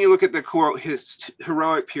go in and you look at his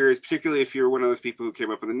heroic periods, particularly if you're one of those people who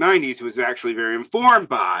came up in the 90s who was actually very informed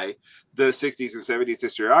by the 60s and 70s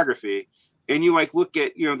historiography, and you look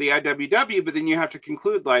at the IWW, but then you have to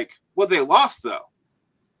conclude well, they lost though,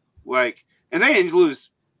 and they didn't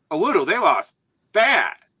lose a little, they lost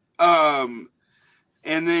bad.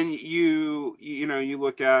 And then you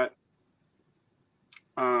look at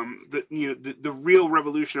the real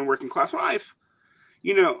revolution in working class life.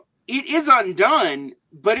 It is undone,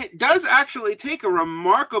 but it does actually take a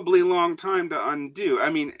remarkably long time to undo. I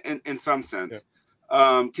mean, in some sense,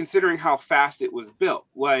 considering how fast it was built.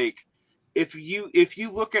 If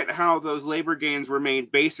you look at how those labor gains were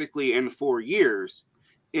made basically in 4 years,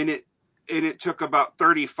 and it took about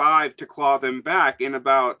 35 to claw them back, in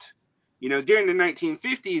about during the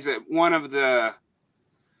 1950s. One of the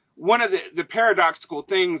paradoxical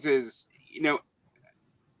things is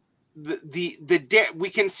we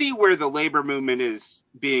can see where the labor movement is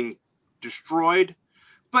being destroyed,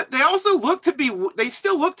 but they still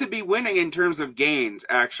look to be winning in terms of gains,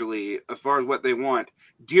 actually, as far as what they want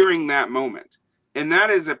during that moment. And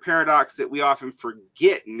that is a paradox that we often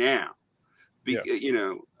forget now.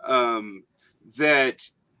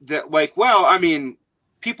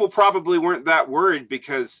 People probably weren't that worried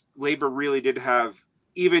because labor really did have,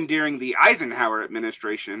 even during the Eisenhower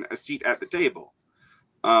administration, a seat at the table.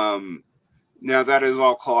 Now that is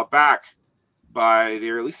all clawed back by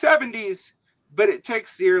the early 70s, but it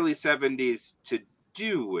takes the early 70s to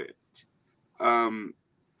do it.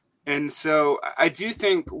 And so I do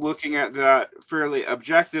think looking at that fairly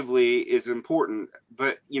objectively is important,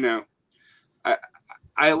 but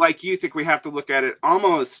I like you think we have to look at it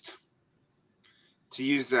almost, to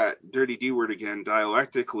use that dirty D word again,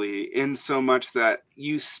 dialectically, in so much that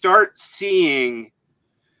you start seeing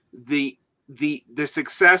the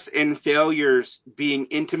success and failures being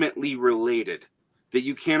intimately related, that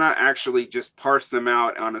you cannot actually just parse them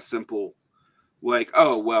out on a simple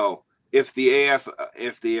if the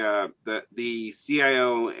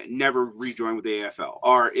CIO never rejoined with the AFL,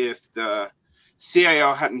 or if the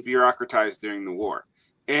CIO hadn't bureaucratized during the war,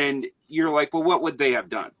 and you're well, what would they have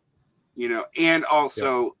done? And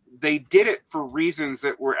also they did it for reasons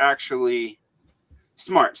that were actually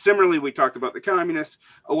smart. Similarly, we talked about the communists.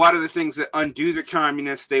 A lot of the things that undo the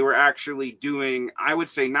communists, they were actually doing, I would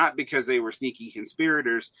say, not because they were sneaky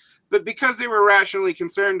conspirators, but because they were rationally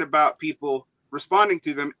concerned about people responding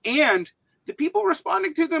to them. And the people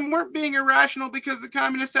responding to them weren't being irrational because the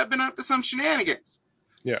communists have been up to some shenanigans.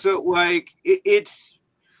 Yeah. So it's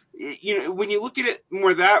when you look at it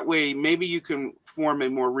more that way, maybe you can form a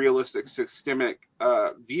more realistic systemic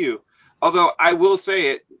view. Although I will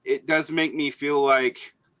say it does make me feel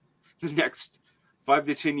like the next 5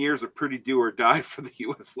 to 10 years are pretty do or die for the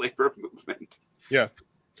U.S. labor movement. Yeah,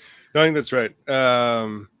 no, I think that's right.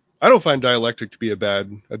 I don't find dialectic to be a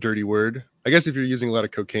dirty word. I guess if you're using a lot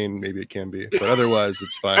of cocaine, maybe it can be, but otherwise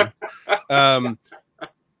it's fine.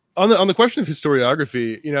 On the question of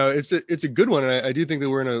historiography, it's a good one, and I do think that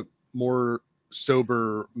we're in more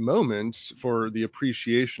sober moment for the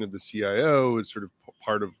appreciation of the CIO. Is sort of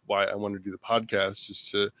part of why I wanted to do the podcast,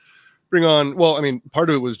 just to bring on, well, I mean, part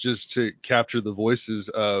of it was just to capture the voices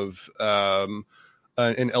of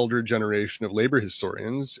an elder generation of labor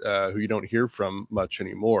historians who you don't hear from much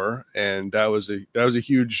anymore, and that was a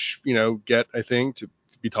huge, get, I think, to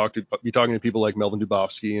be talking to people like Melvin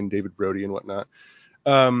Dubofsky and David Brody and whatnot.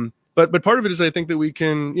 But part of it is, I think, that we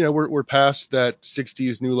can, we're past that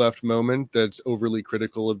 60s New Left moment that's overly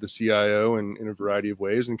critical of the CIO in a variety of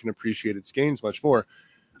ways, and can appreciate its gains much more.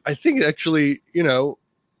 I think actually,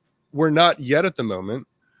 we're not yet at the moment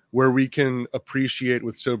where we can appreciate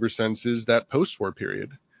with sober senses that post-war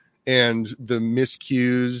period and the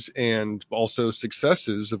miscues and also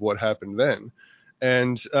successes of what happened then.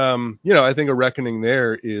 And, I think a reckoning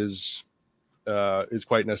there is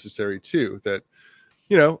quite necessary too. That,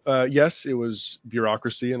 yes, it was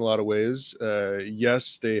bureaucracy in a lot of ways.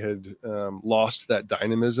 Yes, they had lost that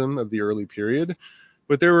dynamism of the early period,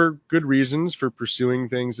 but there were good reasons for pursuing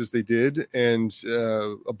things as they did, and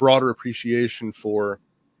a broader appreciation for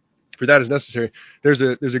that is necessary. There's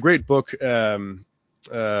a great book,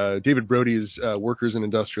 David Brody's Workers in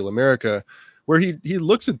Industrial America, where he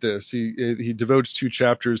looks at this. He devotes 2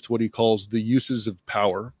 chapters to what he calls the uses of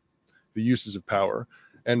power,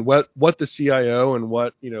 and what the CIO and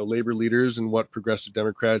what labor leaders and what progressive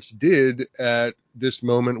Democrats did at this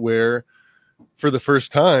moment where, for the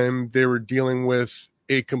first time, they were dealing with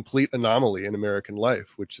a complete anomaly in American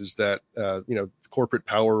life, which is that corporate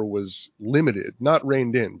power was limited, not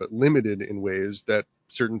reined in, but limited in ways that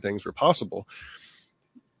certain things were possible.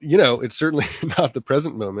 It's certainly not the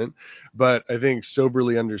present moment, but I think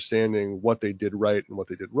soberly understanding what they did right and what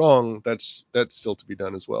they did wrong, that's still to be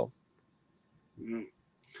done as well. Mm-hmm.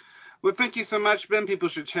 Well, thank you so much, Ben. People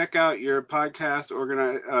should check out your podcast,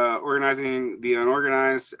 Organizing the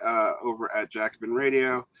Unorganized, over at Jacobin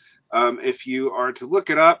Radio. If you are to look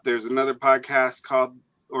it up, there's another podcast called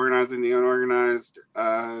Organizing the Unorganized.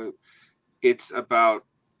 It's about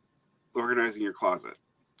organizing your closet.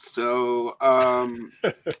 So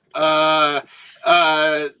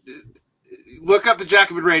look up the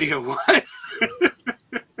Jacobin Radio one.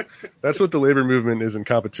 That's what the labor movement is in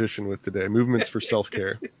competition with today. Movements for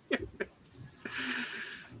self-care.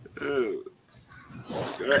 All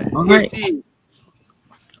right.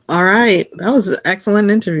 All right. That was an excellent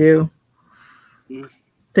interview.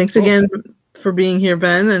 Thanks again for being here,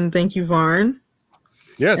 Ben, and thank you, Varn.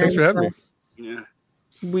 Yeah, thanks for having me. Yeah.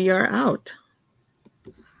 We are out.